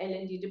that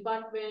L&D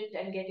department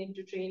and get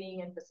into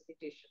training and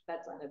facilitation.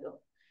 That's another.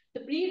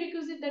 The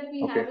prerequisite that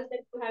we have okay, is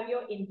that you have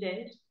your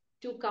intent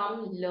to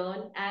come,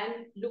 learn,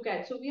 and look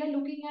at. So we are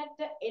looking at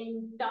the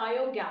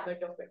entire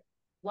gamut of it.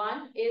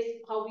 One is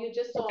how you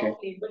just saw okay, a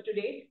flavor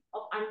today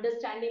of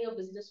understanding a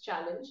business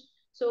challenge.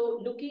 So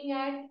looking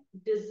at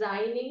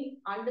designing,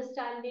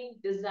 understanding,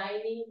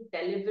 designing,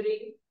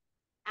 delivering,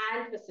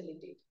 and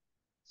facilitate.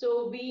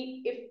 So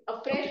if a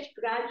okay, fresh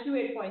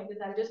graduate, for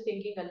instance, I'm just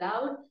thinking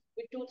aloud,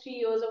 with 2, 3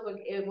 years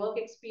of work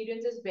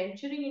experience is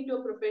venturing into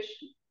a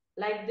profession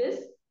like this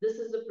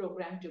is the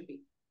program to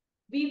be.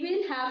 We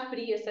will have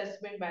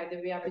pre-assessment, by the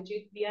way,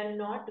 Abhijit. We are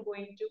not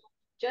going to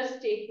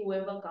just take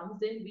whoever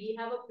comes in. We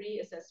have a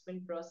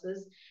pre-assessment process.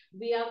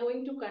 We are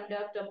going to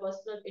conduct a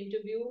personal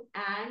interview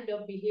and a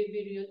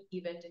behavioral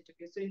event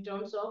interview. So in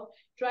terms of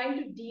trying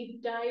to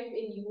deep dive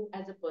in you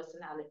as a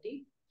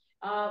personality,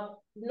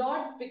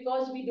 not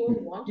because we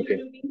don't want you okay,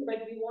 to be,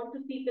 but we want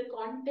to see the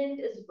content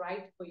is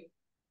right for you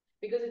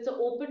because it's an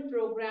open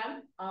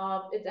program.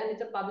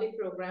 It's a public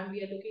program.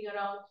 We are looking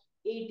around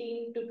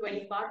 18 to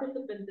 20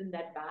 participants in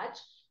that batch.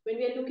 When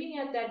we are looking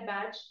at that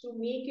batch to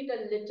make it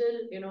a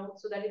little,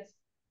 so that it's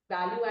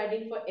value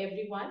adding for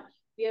everyone,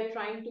 we are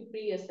trying to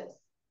pre-assess.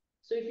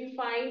 So if you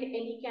find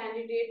any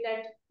candidate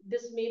that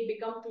this may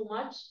become too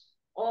much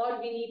or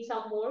we need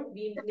some more,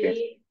 we okay,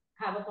 may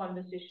have a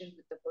conversation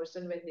with the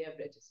person when they have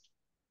registered.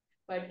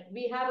 But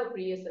we have a right.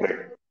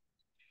 pre-assessment.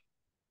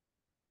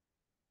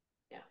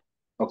 Yeah.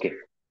 Okay.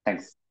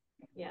 Thanks.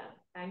 Yeah.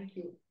 Thank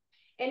you.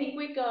 Any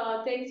quick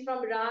things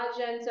from Raj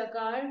and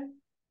Sakar?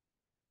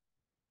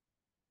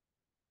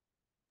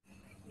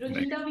 Right.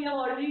 Ruchita, we have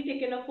already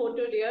taken a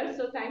photo there,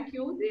 so thank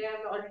you. They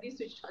have already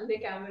switched on their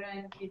camera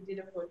and we did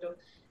a photo.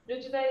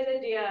 Ruchita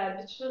is a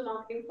digital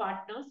marketing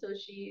partner, so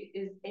she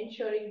is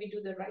ensuring we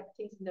do the right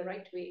things in the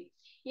right way.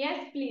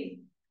 Yes, please.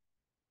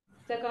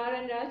 Sakar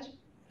and Raj?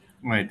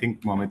 I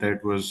think, Momita,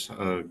 it was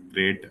a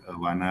great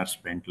 1 hour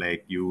spent.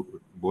 Like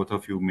you, both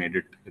of you made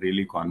it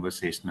really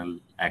conversational,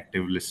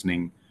 active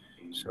listening.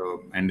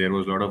 So, and there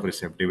was a lot of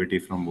receptivity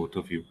from both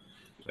of you,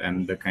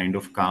 and the kind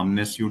of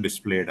calmness you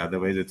displayed.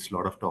 Otherwise, it's a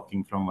lot of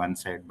talking from one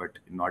side, but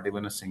not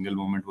even a single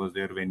moment was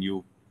there when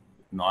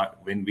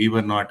we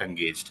were not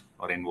engaged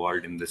or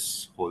involved in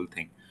this whole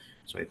thing.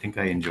 So, I think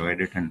I enjoyed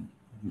it, and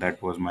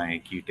that was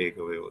my key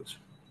takeaway also.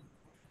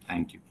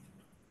 Thank you.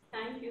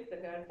 Thank you,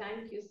 Sakar.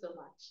 Thank you so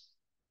much.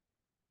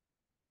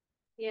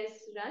 Yes,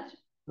 Raj?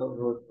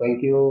 So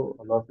thank you,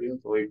 all of you.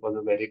 So it was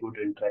a very good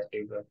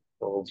interactive.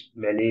 So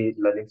many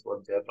learnings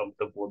were there from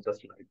the both the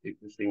slides. If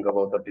you think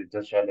about the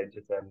business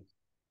challenges and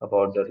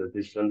about the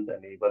resistance,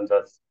 and even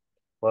the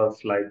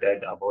first slide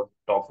that about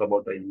talks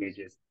about the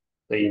images.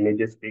 The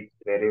images speak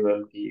very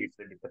well. It's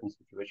a different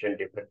situation,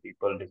 different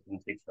people,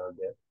 different things are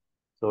there.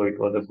 So it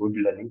was a good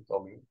learning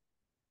for me.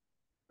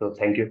 So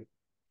thank you.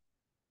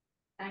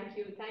 Thank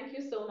you. Thank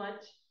you so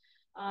much.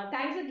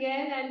 Thanks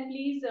again. And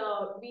please,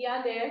 we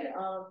are there.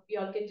 You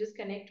all can just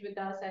connect with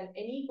us and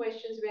any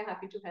questions, we are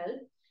happy to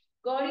help.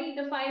 Gauri,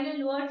 the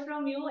final word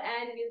from you,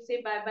 and we'll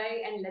say bye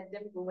bye and let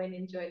them go and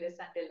enjoy their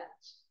Sunday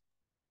lunch.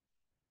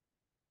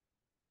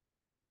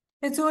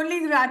 It's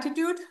only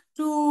gratitude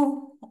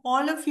to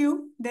all of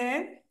you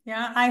there.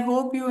 Yeah, I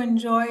hope you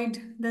enjoyed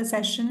the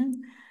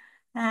session.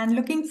 and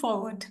looking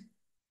forward.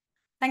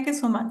 Thank you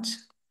so much.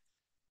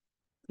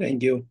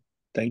 Thank you.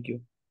 Thank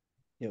you.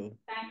 You.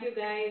 Thank you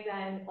guys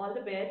and all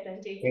the best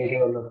and take Thank care.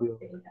 you, all of you.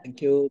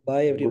 Thank you.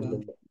 Bye, Have a good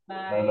everyone. day.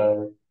 Bye Bye.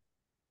 bye.